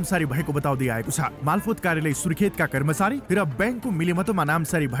प्रक्रियाबाट नामसारी भएको बताउँदै आएको छ। मालपोत कार्यालय सुर्खेतका कर्मचारी र ब्याङ्कको मिलेमतोमा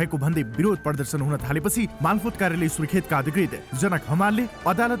नामसारी भएको भन्दै विरोध प्रदर्शन हुन थालेपछि मालपोत कार्यालय सुर्खेतका अधिकृत जनक हमालले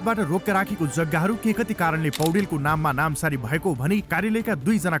अदालतबाट रोक्का राखेको जग्गाहरू के कति कारणले पौडेलको नाममा नामसारी भएको भनी कार्यालयका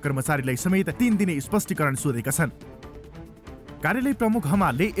 2 जना कर्मचारीलाई समेत 3 दिने स्पष्टीकरण सोधेका छन्। कार्यालय प्रमुख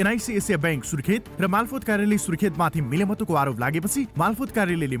हमालले एनआइसी एसिया ब्याङ्क सुर्खेत र मालपोत कार्यालय सुर्खेतमाथि मिलेमतोको आरोप लागेपछि मालपोत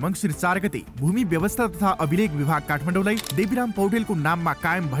कार्यालयले मङ्सिर 4 गते भूमि व्यवस्था तथा अभिलेख विभाग काठमाडौँलाई देवीराम पौडेलको नाममा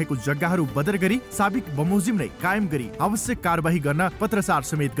कायम भएको जग्गाहरू बदर गरी साबिक बमोजिम नै कायम गरी आवश्यक कारबाही गर्न पत्रचार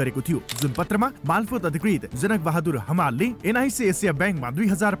समेत गरेको थियो। जुन पत्रमा मालपोत अधिकृत जनक बहादुर हमालले एनआइसी एसिया ब्याङ्कमा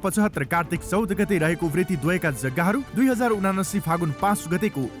 2075 कार्तिक 14 गते रहेको उप्रेती द्वयका जग्गाहरू 2079 फागुन 5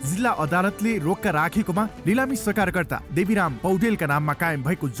 गतेको जिल्ला अदालतले रोक्का राखेकोमा लिलामी सकारकर्ता देवीराम पौडेलका नाममा कायम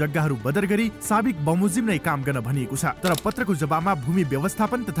भएको जग्गाहरू बदर गरी साबिक बमोजिम नै काम गर्न भनिएको छ। तर पत्रको जवाबमा भूमि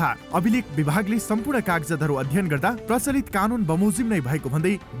व्यवस्थापन तथा अभिलेख विभागले सम्पूर्ण कागजातहरू अध्ययन गर्दा प्रचलित कानून बमोजिम नै भएको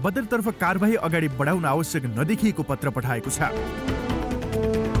भन्दै बदरतर्फ कारबाही अगाडि बढाउन आवश्यक नदेखिएको पत्र पठाएको छ।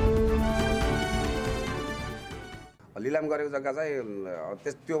 लिलाम गरेको जग्गा चाहिँ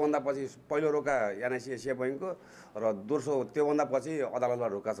त्योभन्दा पछि पहिलो रोका एनआइसी एसिया ब्याङ्कको र दोस्रो त्योभन्दा पछि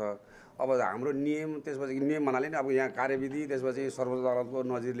अदालतबाट रोका छ। अब हाम्रो नियम त्यसपछि नियम भन्नाले नि अब यहाँ कार्यविधि त्यसपछि सर्वोच्च अदालतको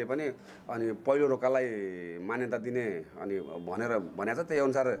नजिरले पनि अनि पहिलो रोकालाई मान्यता दिने अनि भनेर भनेको छ। त्यही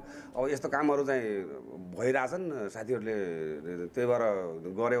अनुसार अब यस्तो कामहरू चाहिँ भइरहेछन्, साथीहरूले त्यही भएर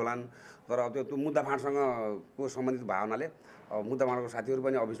गरे होलान्। तर अब त्यो मुद्दा फाँटसँग को सम्बन्धित भयो हुनाले अब मुद्दा फाँटको साथीहरू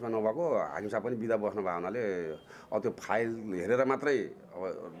पनि अफिसमा नभएको, हाकिम साहब पनि बिदा बस्नु भयो हुनाले अब त्यो फाइल हेरेर मात्रै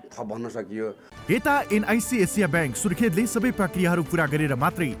थप भन्न सकियो। यता एनआइसी एसिया ब्याङ्क सुर्खेतले सबै प्रक्रियाहरू पूरा गरेर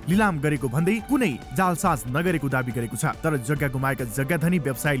मात्रै लिलाम गरेको भन्दै कुनै जालसाज नगरेको दाबी गरेको छ। तर जग्गा गुमाएका जग्गाधनी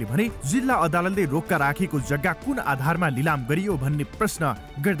व्यवसायीले भने जिल्ला अदालतले रोक्का राखेको जग्गा कुन आधारमा लिलाम गरियो भन्ने प्रश्न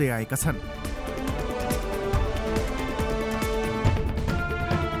गर्दै आएका छन्।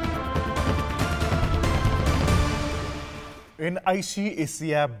 एनआइसी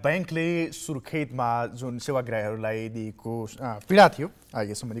एसिया ब्याङ्कले सुर्खेतमा जुन सेवाग्राहीहरूलाई दिएको पीडा थियो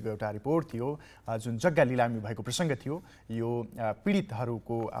यस सम्बन्धीको एउटा रिपोर्ट थियो, जुन जग्गा लिलामी भएको प्रसङ्ग थियो, यो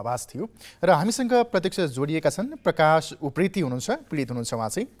पीडितहरूको आवाज थियो र हामीसँग प्रत्यक्ष जोडिएका छन्। प्रकाश उप्रेती हुनुहुन्छ, पीडित हुनुहुन्छ उहाँ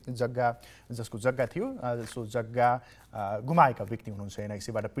चाहिँ, जग्गा जसको जग्गा थियो सो जग्गा गुमाएका व्यक्ति हुनुहुन्छ,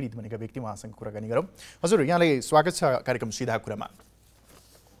 एनआइसीबाट पीडित बनेका व्यक्ति, उहाँसँग कुराकानी गरौँ। हजुर, यहाँलाई स्वागत छ कार्यक्रम सिधा कुरामा।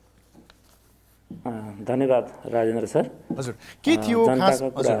 धन्यवाद राजेन्द्र सर। हजुर, के थियो जनताका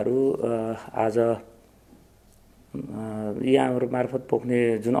कुराहरू आज यहाँहरू मार्फत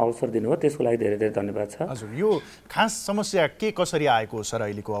पोख्ने जुन अवसर दिनुभयो त्यसको लागि धेरै धेरै धन्यवाद छ। हजुर, यो खास समस्या के कसरी आएको सर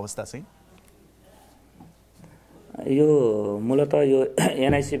अहिलेको अवस्था चाहिँ? यो मूलत यो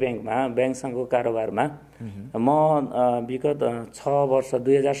एनआइसी ब्याङ्कमा ब्याङ्कसँगको कारोबारमा म विगत 6 वर्ष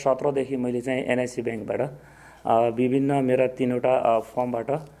 2017देखि मैले चाहिँ एनआइसी ब्याङ्कबाट विभिन्न मेरा 3वटा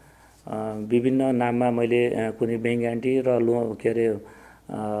फर्मबाट विभिन्न नाममा मैले कुनै ब्याङ्क ग्यारेन्टी र लोन के अरे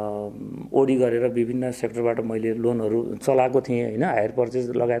ओडी गरेर विभिन्न सेक्टरबाट मैले लोनहरू चलाएको थिएँ होइन, हायर पर्चेज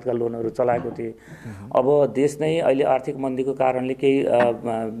लगायतका लोनहरू चलाएको थिएँ। अब देश नै अहिले आर्थिक मन्दीको कारणले केही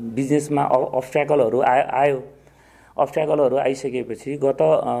बिजनेसमा अब्स्ट्याकलहरू आयो। अब्स्ट्याकलहरू आइसकेपछि गत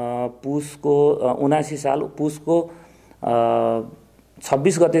पुसको 79 साल पुसको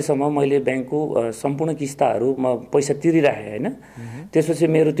 26 गतेसम्म मैले ब्याङ्कको सम्पूर्ण किस्ताहरू म पैसा तिरिराखेँ होइन। त्यसपछि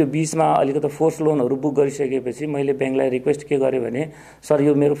मेरो त्यो बिचमा अलिकति फोर्स लोनहरू बुक गरिसकेपछि मैले ब्याङ्कलाई रिक्वेस्ट के गरेँ भने, सर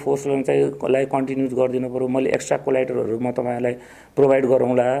यो मेरो फोर्स लोन चाहिँ लाई कन्टिन्यू गरिदिनु पऱ्यो, मैले एक्स्ट्रा कोलाइटरहरू म तपाईँलाई प्रोभाइड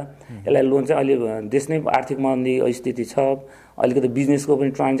गरौँला, यसलाई लोन चाहिँ अहिले देश नै आर्थिक मन्दी स्थिति छ, अलिकति बिजनेसको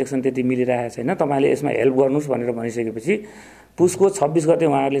पनि ट्रान्जेक्सन त्यति मिलिरहेको छैन, तपाईँले यसमा हेल्प गर्नुहोस् भनेर भनिसकेपछि पुसको 26 गते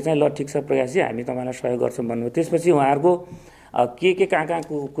उहाँहरूले चाहिँ ल ठिक छ प्रकाशजी हामी तपाईँलाई सहयोग गर्छौँ भन्नुभयो। त्यसपछि उहाँहरूको के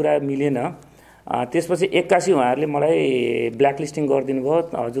कहाँको कुरा मिलेन। त्यसपछि 81 उहाँहरूले मलाई ब्ल्याकलिस्टिङ गरिदिनु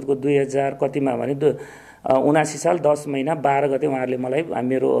भयो। हजुरको 2000 कतिमा भने 79 साल 10 महिना 12 गते उहाँहरूले मलाई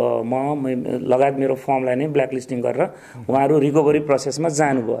मेरो म लगायत मेरो फर्मलाई नै ब्ल्याकलिस्टिङ गरेर उहाँहरू रिकभरी प्रोसेसमा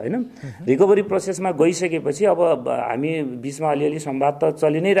जानुभयो होइन। रिकभरी प्रोसेसमा गइसकेपछि अब हामी बिचमा अलिअलि संवाद त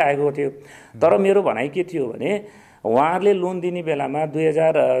चलि नै रहेको थियो, तर मेरो भनाइ के थियो भने उहाँहरूले लोन दिने बेलामा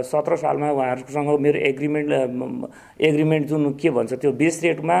 2017 सालमा उहाँहरूसँग मेरो एग्रिमेन्ट जुन के भन्छ त्यो बेस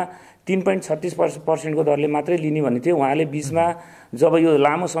रेटमा 3.36% दरले मात्रै लिने भन्ने थियो। उहाँले बिचमा जब यो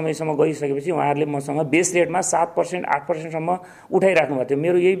लामो समयसम्म गइसकेपछि उहाँहरूले मसँग बेस रेटमा 7% 8%सम्म उठाइराख्नु भएको थियो।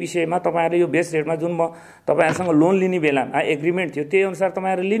 मेरो यही विषयमा तपाईँहरूले यो बेस रेटमा जुन म तपाईँहरूसँग लोन लिने बेलामा एग्रिमेन्ट थियो त्यही अनुसार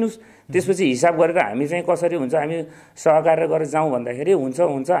तपाईँहरूले लिनुहोस्, त्यसपछि हिसाब गरेर हामी चाहिँ कसरी हुन्छ हामी सहकार्य गरेर जाउँ भन्दाखेरि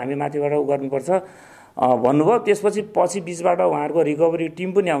हुन्छ हामी माथिबाट गर्नुपर्छ भन्नुभयो। त्यसपछि बिचबाट उहाँहरूको रिकभरी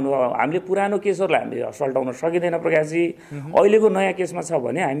टिम पनि आउनुभयो। हामीले पुरानो केसहरूलाई हामीले सल्टाउन सकिँदैन प्रकाशजी, अहिलेको नयाँ केसमा छ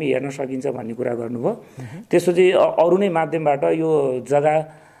भने हामी हेर्न सकिन्छ भन्ने कुरा गर्नुभयो। त्यसपछि अरू नै माध्यमबाट यो जग्गा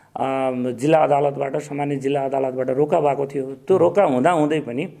जिल्ला अदालतबाट सामान्य जिल्ला अदालतबाट रोका भएको थियो। त्यो रोका हुँदै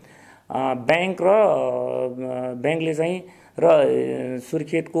पनि ब्याङ्कले चाहिँ र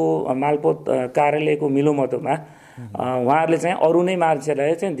सुर्खेतको मालपोत कार्यालयको मिलोमतोमा उहाँहरूले चाहिँ अरू नै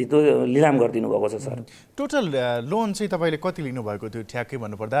मान्छेलाई चाहिँ धितो लिलाम गरिदिनु भएको छ सर। टोटल लोन चाहिँ तपाईँले कति लिनुभएको थियो ठ्याक्कै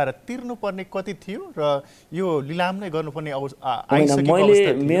भन्नुपर्दा र तिर्नुपर्ने कति थियो र यो लिलाम नै गर्नुपर्ने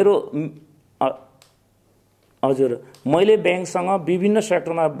मैले ब्याङ्कसँग विभिन्न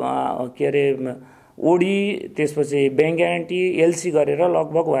सेक्टरमा के अरे ओडी त्यसपछि ब्याङ्क ग्यारेन्टी एलसी गरेर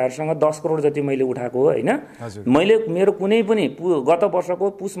लगभग उहाँहरूसँग 10 करोड जति मैले उठाएको हो होइन। मैले मेरो कुनै पनि गत वर्षको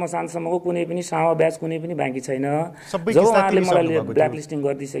पुस मसान्तसम्मको कुनै पनि सामा ब्याज कुनै पनि बाँकी छैन। जब उहाँहरूले मलाई ब्ल्याकलिस्टिङ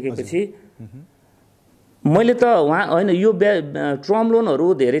गरिदिइसकेपछि मैले त होइन यो ट्रम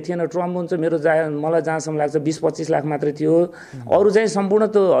लोनहरू धेरै थिएन। ट्रम लोन चाहिँ मेरो मलाई जहाँसम्म लाग्छ 20-25 लाख मात्रै थियो, अरू चाहिँ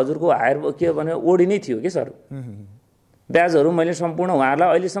सम्पूर्ण त हजुरको हायर के भने ओडी नै थियो कि सर। ब्याजहरू मैले सम्पूर्ण उहाँहरूलाई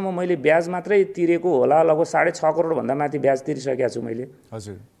अहिलेसम्म मैले ब्याज मात्रै तिरेको होला, लगभग 6.5 करोड भन्दा माथि ब्याज तिरिसकेको छु मैले।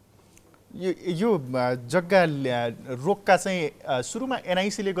 हजुर, यो जग्गा रोक्का चाहिँ सुरुमा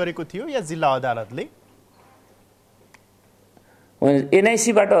एनआइसीले गरेको थियो या जिल्ला अदालतले?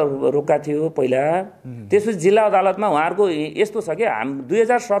 एनआइसीबाट रोका थियो पहिला, त्यसपछि जिल्ला अदालतमा उहाँहरूको यस्तो छ कि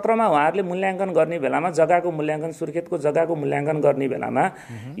 2017मा उहाँहरूले मूल्याङ्कन गर्ने बेलामा जग्गाको मूल्याङ्कन सुर्खेतको जग्गाको मूल्याङ्कन गर्ने बेलामा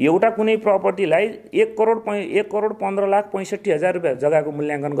एउटा कुनै प्रपर्टीलाई 1,15,65,000 रुपियाँ जग्गाको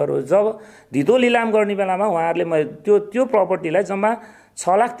मूल्याङ्कन गर्यो। जब धितो लिलाम गर्ने बेलामा उहाँहरूले त्यो प्रपर्टीलाई जम्मा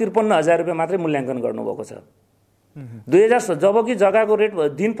 6,53,000 रुपियाँ मात्रै मूल्याङ्कन गर्नुभएको छ। 2000 जबकि जग्गाको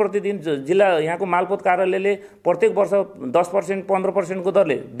रेट दिन प्रतिदिन जिल्ला यहाँको मालपोत कार्यालयले प्रत्येक वर्ष 10% 15%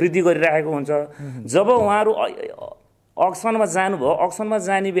 दरले वृद्धि गरिरहेको हुन्छ। जब उहाँहरू अक्सनमा जानुभयो, अक्सनमा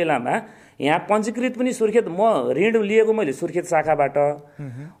जाने बेलामा यहाँ पञ्जीकृत पनि सुर्खेत, म ऋण लिएको मैले सुर्खेत शाखाबाट,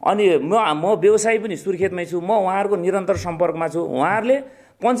 अनि म व्यवसायी पनि सुर्खेतमै छु, म उहाँहरूको निरन्तर सम्पर्कमा छु। उहाँहरूले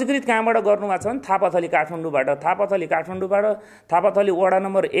पञ्जीकृत कहाँबाट गर्नुभएको छ भने थापाथली काठमाडौँबाट थापाथली वडा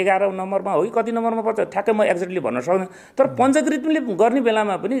नम्बर 11 नम्बरमा हो कि कति नम्बरमा पर्छ ठ्याक्कै म एक्ज्याक्टली भन्न सक्दिनँ। तर पञ्जीकृतले गर्ने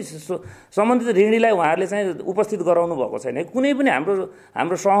बेलामा पनि सम्बन्धित ऋणीलाई उहाँहरूले चाहिँ उपस्थित गराउनु भएको छैन। कुनै पनि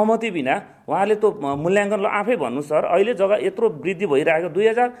हाम्रो सहमति बिना उहाँले त्यो मूल्याङ्कन आफै भन्नु सर अहिले जग्गा यत्रो वृद्धि भइरहेको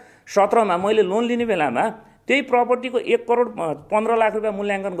 2017 मा मैले लोन लिने बेलामा त्यही प्रपर्टीको 1 करोड 15 लाख रुपियाँ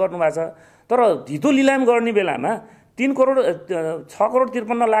मूल्याङ्कन गर्नुभएको छ। तर धितो लिलाम गर्ने बेलामा 6 करोड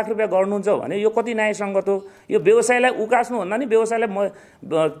 53 लाख रुपियाँ गर्नुहुन्छ भने यो कति न्यायसङ्गत हो? यो व्यवसायलाई उकास्नु भन्दा नि व्यवसायलाई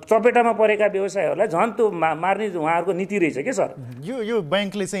चपेटामा परेका व्यवसायहरूलाई झन् त्यो मार्ने उहाँहरूको नीति रहेछ के सर? यो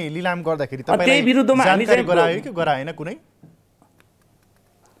बैंकले चाहिँ लिलाम गर्दाखेरि त्यही विरुद्धमा हामी चाहिँ गरायो कि गराएन कुनै?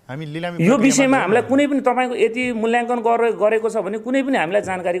 हामी लिलामी यो विषयमा हामीलाई कुनै पनि तपाईको यति मूल्याङ्कन गरेको छ भने कुनै पनि हामीलाई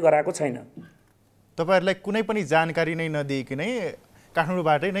जानकारी गराएको छैन। तपाईहरुलाई कुनै पनि जानकारी नै नदिएकै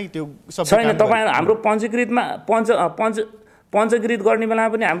काठमाडौँबाटै नै त्यो सब छैन। तपाईहरु हाम्रो पञ्जीकृतमा पञ्जीकृत गर्ने बेलामा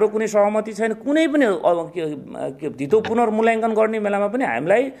पनि हाम्रो कुनै सहमति छैन। कुनै पनि धितो पुनर्मूल्याङ्कन गर्ने बेलामा पनि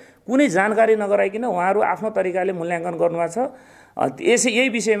हामीलाई कुनै जानकारी नगराइकन उहाँहरू आफ्नो तरिकाले मूल्याङ्कन गर्नुभएको छ। यही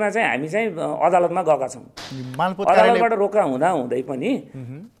विषयमा चाहिँ हामी चाहिँ अदालतमा गएका छौँ। अदालतबाट रोका हुँदै पनि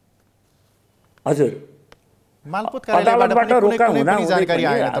हजुर मालपोत कार्यालयबाट रोका हुँदै जानकारी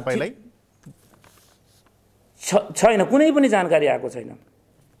आएन तपाईलाई? छैन, कुनै पनि जानकारी आएको छैन।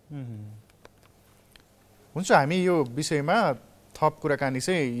 हुन्छ, हामी यो विषयमा थप कुराकानी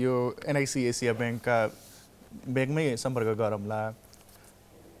चाहिँ यो एनआइस एसिया ब्याङ्कमै सम्पर्क गरौँला।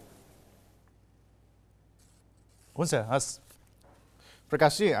 हुन्छ, हस्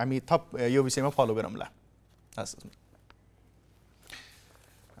प्रकाशजी, हामी थप यो विषयमा फलो गरौँला। हस्,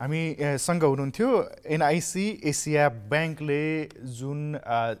 हामी सँग हुनुहुन्थ्यो एनआइस एसिया ब्याङ्कले जुन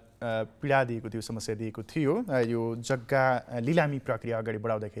पीडा दिएको थियो, समस्या दिएको थियो, यो जग्गा लिलामी प्रक्रिया अगाडि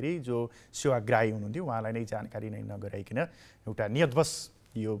बढाउँदाखेरि जो सेवाग्राही हुनुहुन्थ्यो उहाँलाई नै जानकारी नै नगराइकन एउटा नियतवश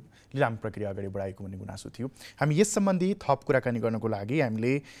यो लिलाम प्रक्रिया अगाडि बढाएको भन्ने गुनासो थियो। हामी यस सम्बन्धी थप कुराकानी गर्नको लागि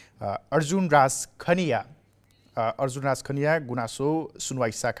हामीले अर्जुन राज खनिया गुनासो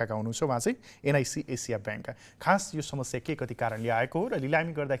सुनवाई शाखाका हुनुहुन्छ। उहाँ चाहिँ एनआइस एसिया ब्याङ्कका। खास यो समस्या के कति कारणले आएको हो र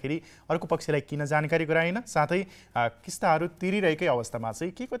लिलामी गर्दाखेरि अर्को पक्षलाई किन जानकारी गराएन, साथै किस्ताहरू तिरिरहेकै अवस्थामा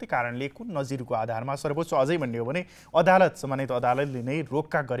चाहिँ के कति कारणले कुन नजिरको आधारमा, सर्वोच्च अझै भन्ने हो भने अदालत सम्मानित अदालतले नै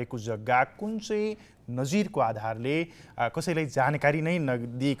रोक्का गरेको जग्गा कुन चाहिँ नजिरको आधारले कसैलाई जानकारी नै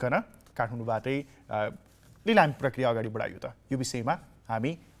नदिइकन काठमाडौँबाटै लिलामी प्रक्रिया अगाडि बढायो त, यो विषयमा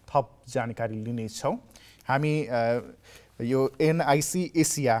हामी थप जानकारी लिनेछौँ। हामी यो एनआइस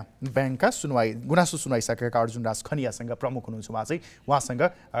एसिया ब्याङ्कका गुनासो सुनवाई शाखाका अर्जुन राज खनियासँग प्रमुख हुनुहुन्छ। उहाँसँग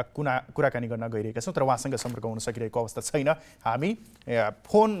कुराकानी गर्न गइरहेका छौँ, तर उहाँसँग सम्पर्क हुन सकिरहेको अवस्था छैन। हामी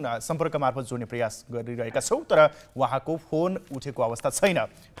फोन सम्पर्क मार्फत जोड्ने प्रयास गरिरहेका छौँ, तर उहाँको फोन उठेको अवस्था छैन।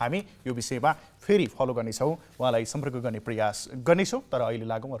 हामी यो विषयमा फेरि फलो गर्नेछौँ, उहाँलाई सम्पर्क गर्ने प्रयास गर्नेछौँ। तर अहिले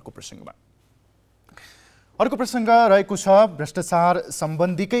लागौँ अर्को प्रसङ्गमा। अर्को प्रसङ्ग रहेको छ भ्रष्टाचार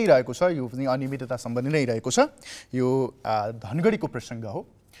सम्बन्धीकै रहेको छ, यो पनि अनियमितता सम्बन्धी नै रहेको छ। यो धनगढीको प्रसङ्ग हो।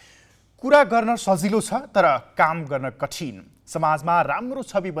 कुरा गर्न सजिलो छ तर काम गर्न कठिन। समाजमा राम्रो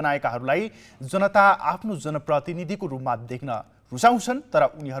छवि बनाएकाहरूलाई जनता आफ्नो जनप्रतिनिधिको रूपमा देख्न रुचाउँछन्,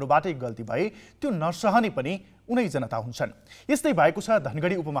 तर उनीहरूबाटै गल्ती भए त्यो नसहने पनि उनै जनता हुन्छन्। यस्तै भएको छ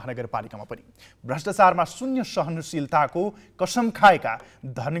धनगढी उपमहानगरपालिकामा पनि। भ्रष्टाचारमा शून्य सहनशीलताको कसम खाएका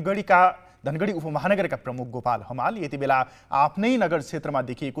धनगढी उपमहानगरका प्रमुख गोपाल हमाल यति बेला आफ्नै नगर क्षेत्रमा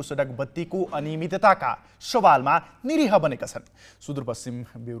देखिएको सडक बत्तीको अनियमितताका सवालमा निरीह बनेका छन्।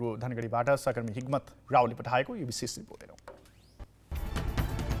 सुदूरपश्चिम ब्युरो धनगढीबाट सहकर्मी हिक्मत रावले पठाएको यो विशेष रिपोर्ट हेरौँ।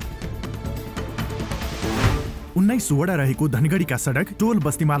 19 वडा रहेको धनगढीका सडक टोल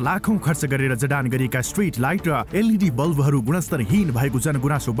बस्तीमा लाखौं खर्च गरेर जडान गरिएका स्ट्रीट लाइट र एलईडी बल्बहरू गुणस्तरहीन भएको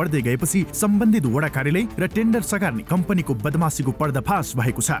जनगुनासो बढ्दै गएपछि सम्बन्धित वडा कार्यालय र टेन्डर सगार्ने कम्पनीको बदमाशीको पर्दाफास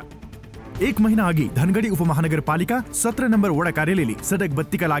भएको छ। 1 महिना अघि धनगढी उपमहानगरपालिका 17 नम्बर वडा कार्यालयले सडक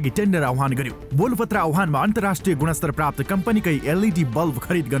बत्तीका लागि टेन्डर आह्वान गर्यो। बोलपत्र आह्वानमा अन्तर्राष्ट्रिय गुणस्तर प्राप्त कम्पनीकै एलईडी बल्ब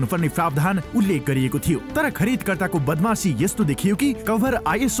खरिद गर्नुपर्ने प्रावधान उल्लेख गरिएको थियो। तर खरिदकर्ताको बदमाशी यस्तो देखियो कि कभर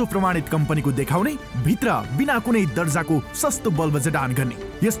आईएसओ प्रमाणित कम्पनीको देखाउने, भित्र बिना कुनै दर्जाको सस्तो बल्ब जडान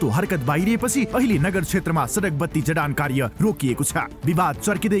गर्ने। यस्तो हरकत बाहिरिएपछि अहिले नगर क्षेत्रमा सडक बत्ती जडान कार्य रोकिएको छ। विवाद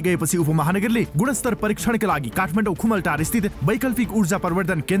चर्किँदै गएपछि उपमहानगरले गुणस्तर परीक्षणका लागि काठमाडौँ खुमलटार स्थित वैकल्पिक ऊर्जा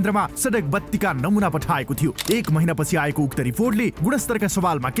प्रवर्धन केन्द्रमा सडक बत्तीका नमुना पठाएको थियो। 1 महिनापछि आएको उक्त रिपोर्टले गुणस्तरका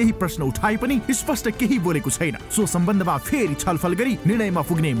सवालमा केही प्रश्न उठाए पनि स्पष्ट केही बोलेको छैन। सो सम्बन्धमा फेरि छलफल गरी निर्णयमा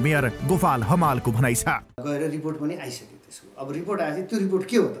पुग्ने मेयर गोपाल हमालको भनाइ छ। गएर रिपोर्ट पनि आइसक्यो त्यसको। अब रिपोर्ट आएपछि त्यो रिपोर्ट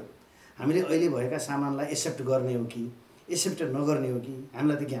के हो त? हामीले अहिले भएका सामानलाई एक्सेप्ट गर्ने हो कि एक्सेप्ट नगर्ने हो कि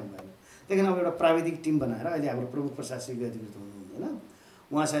हामीलाई त ज्ञान भएन। त्यही अब एउटा प्राविधिक टिम बनाएर अहिले हाम्रो प्रमुख प्रशासनिक अधिकृत हुनुहुन्छ होइन,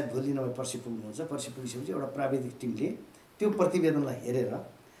 उहाँ सायद भोलि नभए पर्सि पुग्नुहुन्छ। पर्सि पुगिसकेपछि एउटा प्राविधिक टिमले त्यो प्रतिवेदनलाई हेरेर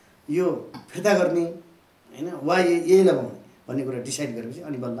यो फिर्ता गर्ने हैन वा यही लगाउने भन्ने कुरा डिसाइड गरेपछि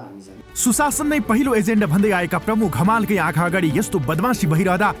अनि बल्ल हामी जाने। सुशासन नै पहिलो एजेन्डा भन्दै आएका प्रमुख हमालकै आँखा अगाडि यस्तो बदमाशी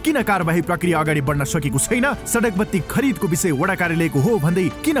भइरहँदा किन कारबाही प्रक्रिया अगाडि बढ्न सकेको छैन? सडक बत्ती खरिदको विषय वडा कार्यालयको हो भन्दै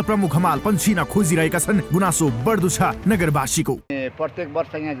किन प्रमुख हमाल पन्छिन खोजिरहेका छन्? गुनासो बढ्दो छ नगरवासीको। प्रत्येक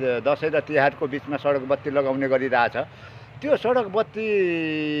वर्ष यहाँ दसैँ र तिहारको बिचमा सडक बत्ती लगाउने गरिरहेछ। त्यो सडक बत्ती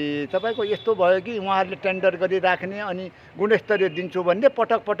तपाईँको यस्तो भयो कि उहाँहरूले टेन्डर गरिराख्ने अनि गुणस्तरीय दिन्छु भन्ने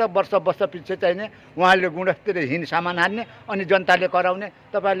पटक वर्ष पछि चाहिने उहाँहरूले गुणस्तरीयहीन सामान हाल्ने अनि जनताले कराउने।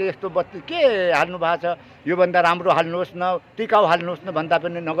 तपाईँले यस्तो बत्ती के हाल्नु भएको छ? योभन्दा राम्रो हाल्नुहोस् न, टिकाउ हाल्नुहोस् न भन्दा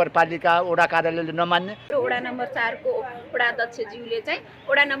पनि नगरपालिका वडा कार्यालयले नमान्ने। वडा नम्बर 4 को वडा अध्यक्षज्यूले चाहिँ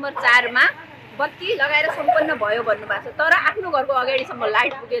वडा नम्बर 4 मा बत्ती लगाएर सम्पन्न भयो भन्नुभएको छ, तर आफ्नो घरको अगाडिसम्म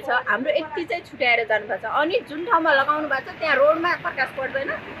लाइट पुगेछ, हाम्रो यति चाहिँ छुट्याएर जानुभएको छ। अनि जुन ठाउँमा लगाउनु भएको छ त्यहाँ रोडमा प्रकाश पर्दैन,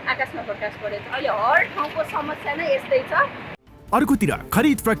 आकाशमा प्रकाश परेछ। अहिले हर ठाउँको समस्या नै यस्तै छ। अर्कोतिर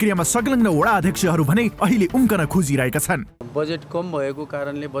खरिद प्रक्रियामा संलग्न वडा अध्यक्षहरू भने अहिले उम्कन खोजिरहेका छन्। बजेट कम भएको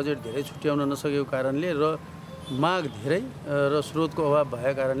कारणले, बजेट धेरै छुट्याउन नसकेको कारणले र माग धेरै र स्रोतको अभाव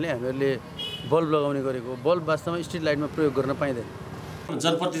भएको कारणले हामीहरूले बल्ब लगाउने गरेको। बल्ब वास्तवमा स्ट्रिट लाइटमा प्रयोग गर्न पाइँदैन।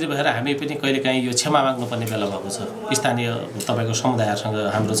 जनप्रतिनिधि भएर हामी पनि कहिलेकाहीँ यो क्षमा माग्नुपर्ने बेला भएको छ स्थानीय तपाईँको समुदायहरूसँग,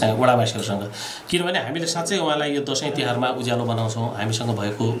 हाम्रो चाहिँ वडावासीहरूसँग। किनभने हामीले साँच्चै उहाँलाई यो दसैँ तिहारमा उज्यालो बनाउँछौँ, हामीसँग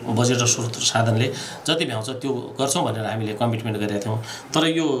भएको बजेट र स्रोत साधनले जति भ्याउँछ त्यो गर्छौँ भनेर हामीले कमिटमेन्ट गरेका थियौँ। तर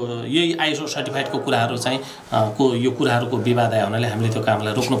यही आइएसओ सर्टिफाइडको कुराहरू चाहिँ यो कुराहरूको विवाद आयो हुनाले हामीले त्यो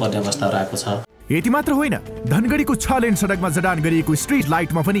कामलाई रोक्नुपर्ने अवस्थाहरू आएको छ। यति मात्र होइन, धनगढीको 6 लेन सडकमा जडान गरिएको स्ट्रिट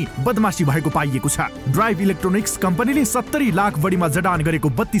लाइटमा पनि बदमाशी भएको पाइएको छ। ड्राइभ इलेक्ट्रोनिक्स कम्पनीले 70 लाख बढीमा जडान गरेको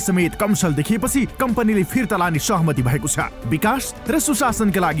बत्ती समेत कमसल देखिएपछि कम्पनीले फिर्ता लाने सहमति भएको छ। विकास र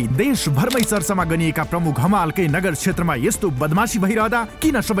सुशासनका लागि देशभरमै चर्चामा गनिएका प्रमुख हमालकै नगर क्षेत्रमा यस्तो बदमाशी भइरहँदा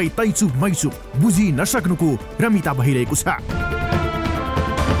किन सबै तैचुप मैचुप बुझि नसक्नुको रमिता भइरहेको छ।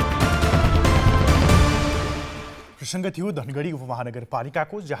 प्रसङ्ग थियो धनगढी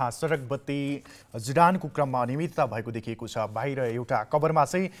उपमहानगरपालिकाको, जहाँ सडक बत्ती जडानको क्रममा अनियमितता भएको देखिएको छ। बाहिर एउटा कभरमा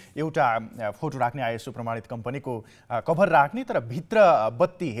चाहिँ एउटा फोटो राख्ने आइएसओ प्रमाणित कम्पनीको कभर राख्ने, तर भित्र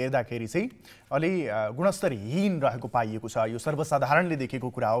बत्ती हेर्दाखेरि चाहिँ अलि गुणस्तरहीन रहेको पाइएको छ। यो सर्वसाधारणले देखेको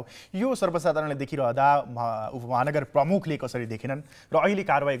कुरा हो। यो सर्वसाधारणले देखिरहँदा उपमहानगर प्रमुखले कसरी देखेनन् र अहिले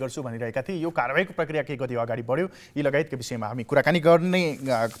कारवाही गर्छु भनिरहेका थिए। यो कारवाहीको प्रक्रिया के गति अगाडि बढ्यो यी लगायतका विषयमा हामी कुराकानी गर्ने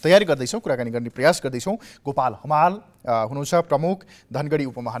तयारी गर्दैछौँ, कुराकानी गर्ने प्रयास गर्दैछौँ। गोपाल हमाल हुनुहुन्छ प्रमुख धनगढी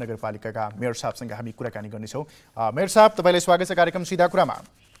उपमहानगरपालिकाका मेयर साहबसँग हामी कुराकानी गर्नेछौँ। मेयर साहब, तपाईँलाई स्वागत छ कार्यक्रम सिधा कुरामा।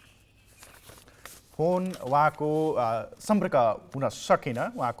 फोन उहाँको सम्पर्क हुन सकेन,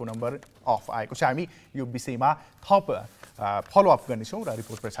 उहाँको नम्बर अफ आएको छ। हामी यो विषयमा थप फलोअप गर्नेछौँ र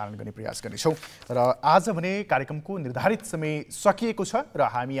रिपोर्ट प्रसारण गर्ने प्रयास गर्नेछौँ। र आज भने कार्यक्रमको निर्धारित समय सकिएको छ र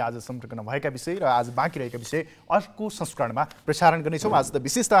हामी आज सम्पर्क नभएका विषय र आज बाँकी रहेका विषय अर्को संस्करणमा प्रसारण गर्नेछौँ। आज त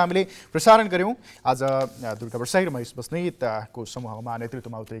विशेष त हामीले प्रसारण गऱ्यौँ। आज दुर्गा बर्साई र महेश बस्नेतको समूहमा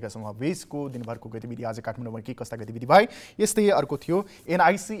नेतृत्वमा उत्रेका समूह बीचको दिनभरको गतिविधि आज काठमाडौँमा के कस्ता गतिविधि भए। यस्तै अर्को थियो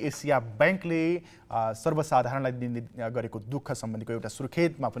एनआइस एसिया ब्याङ्कले सर्वसाधारणलाई दिने गरेको दुःख सम्बन्धीको एउटा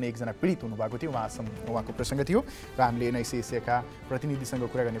सुर्खेतमा पनि एकजना पीडित हुनुभएको थियो, उहाँको प्रसङ्ग थियो र हामीले एनआइस एसियाका प्रतिनिधिसँग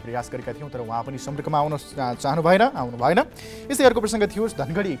कुरा गर्ने प्रयास गरेका थियौँ, तर उहाँ पनि सम्पर्कमा आउनु आउनु भएन। यस्तै अर्को प्रसङ्ग थियो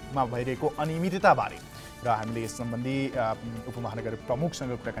धनगढीमा भइरहेको अनियमितताबारे र हामीले यस सम्बन्धी उपमहानगर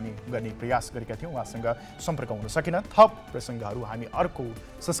प्रमुखसँग कुराकानी गर्ने प्रयास गरेका थियौँ, उहाँसँग सम्पर्क हुन सकेन। थप प्रसङ्गहरू हामी अर्को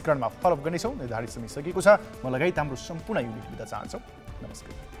संस्करणमा फलोअप गर्नेछौँ। निर्धारित समय सकिएको छ। म लगायत हाम्रो सम्पूर्ण युनिट बिदा चाहन्छौँ।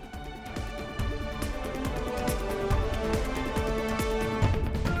 नमस्कार।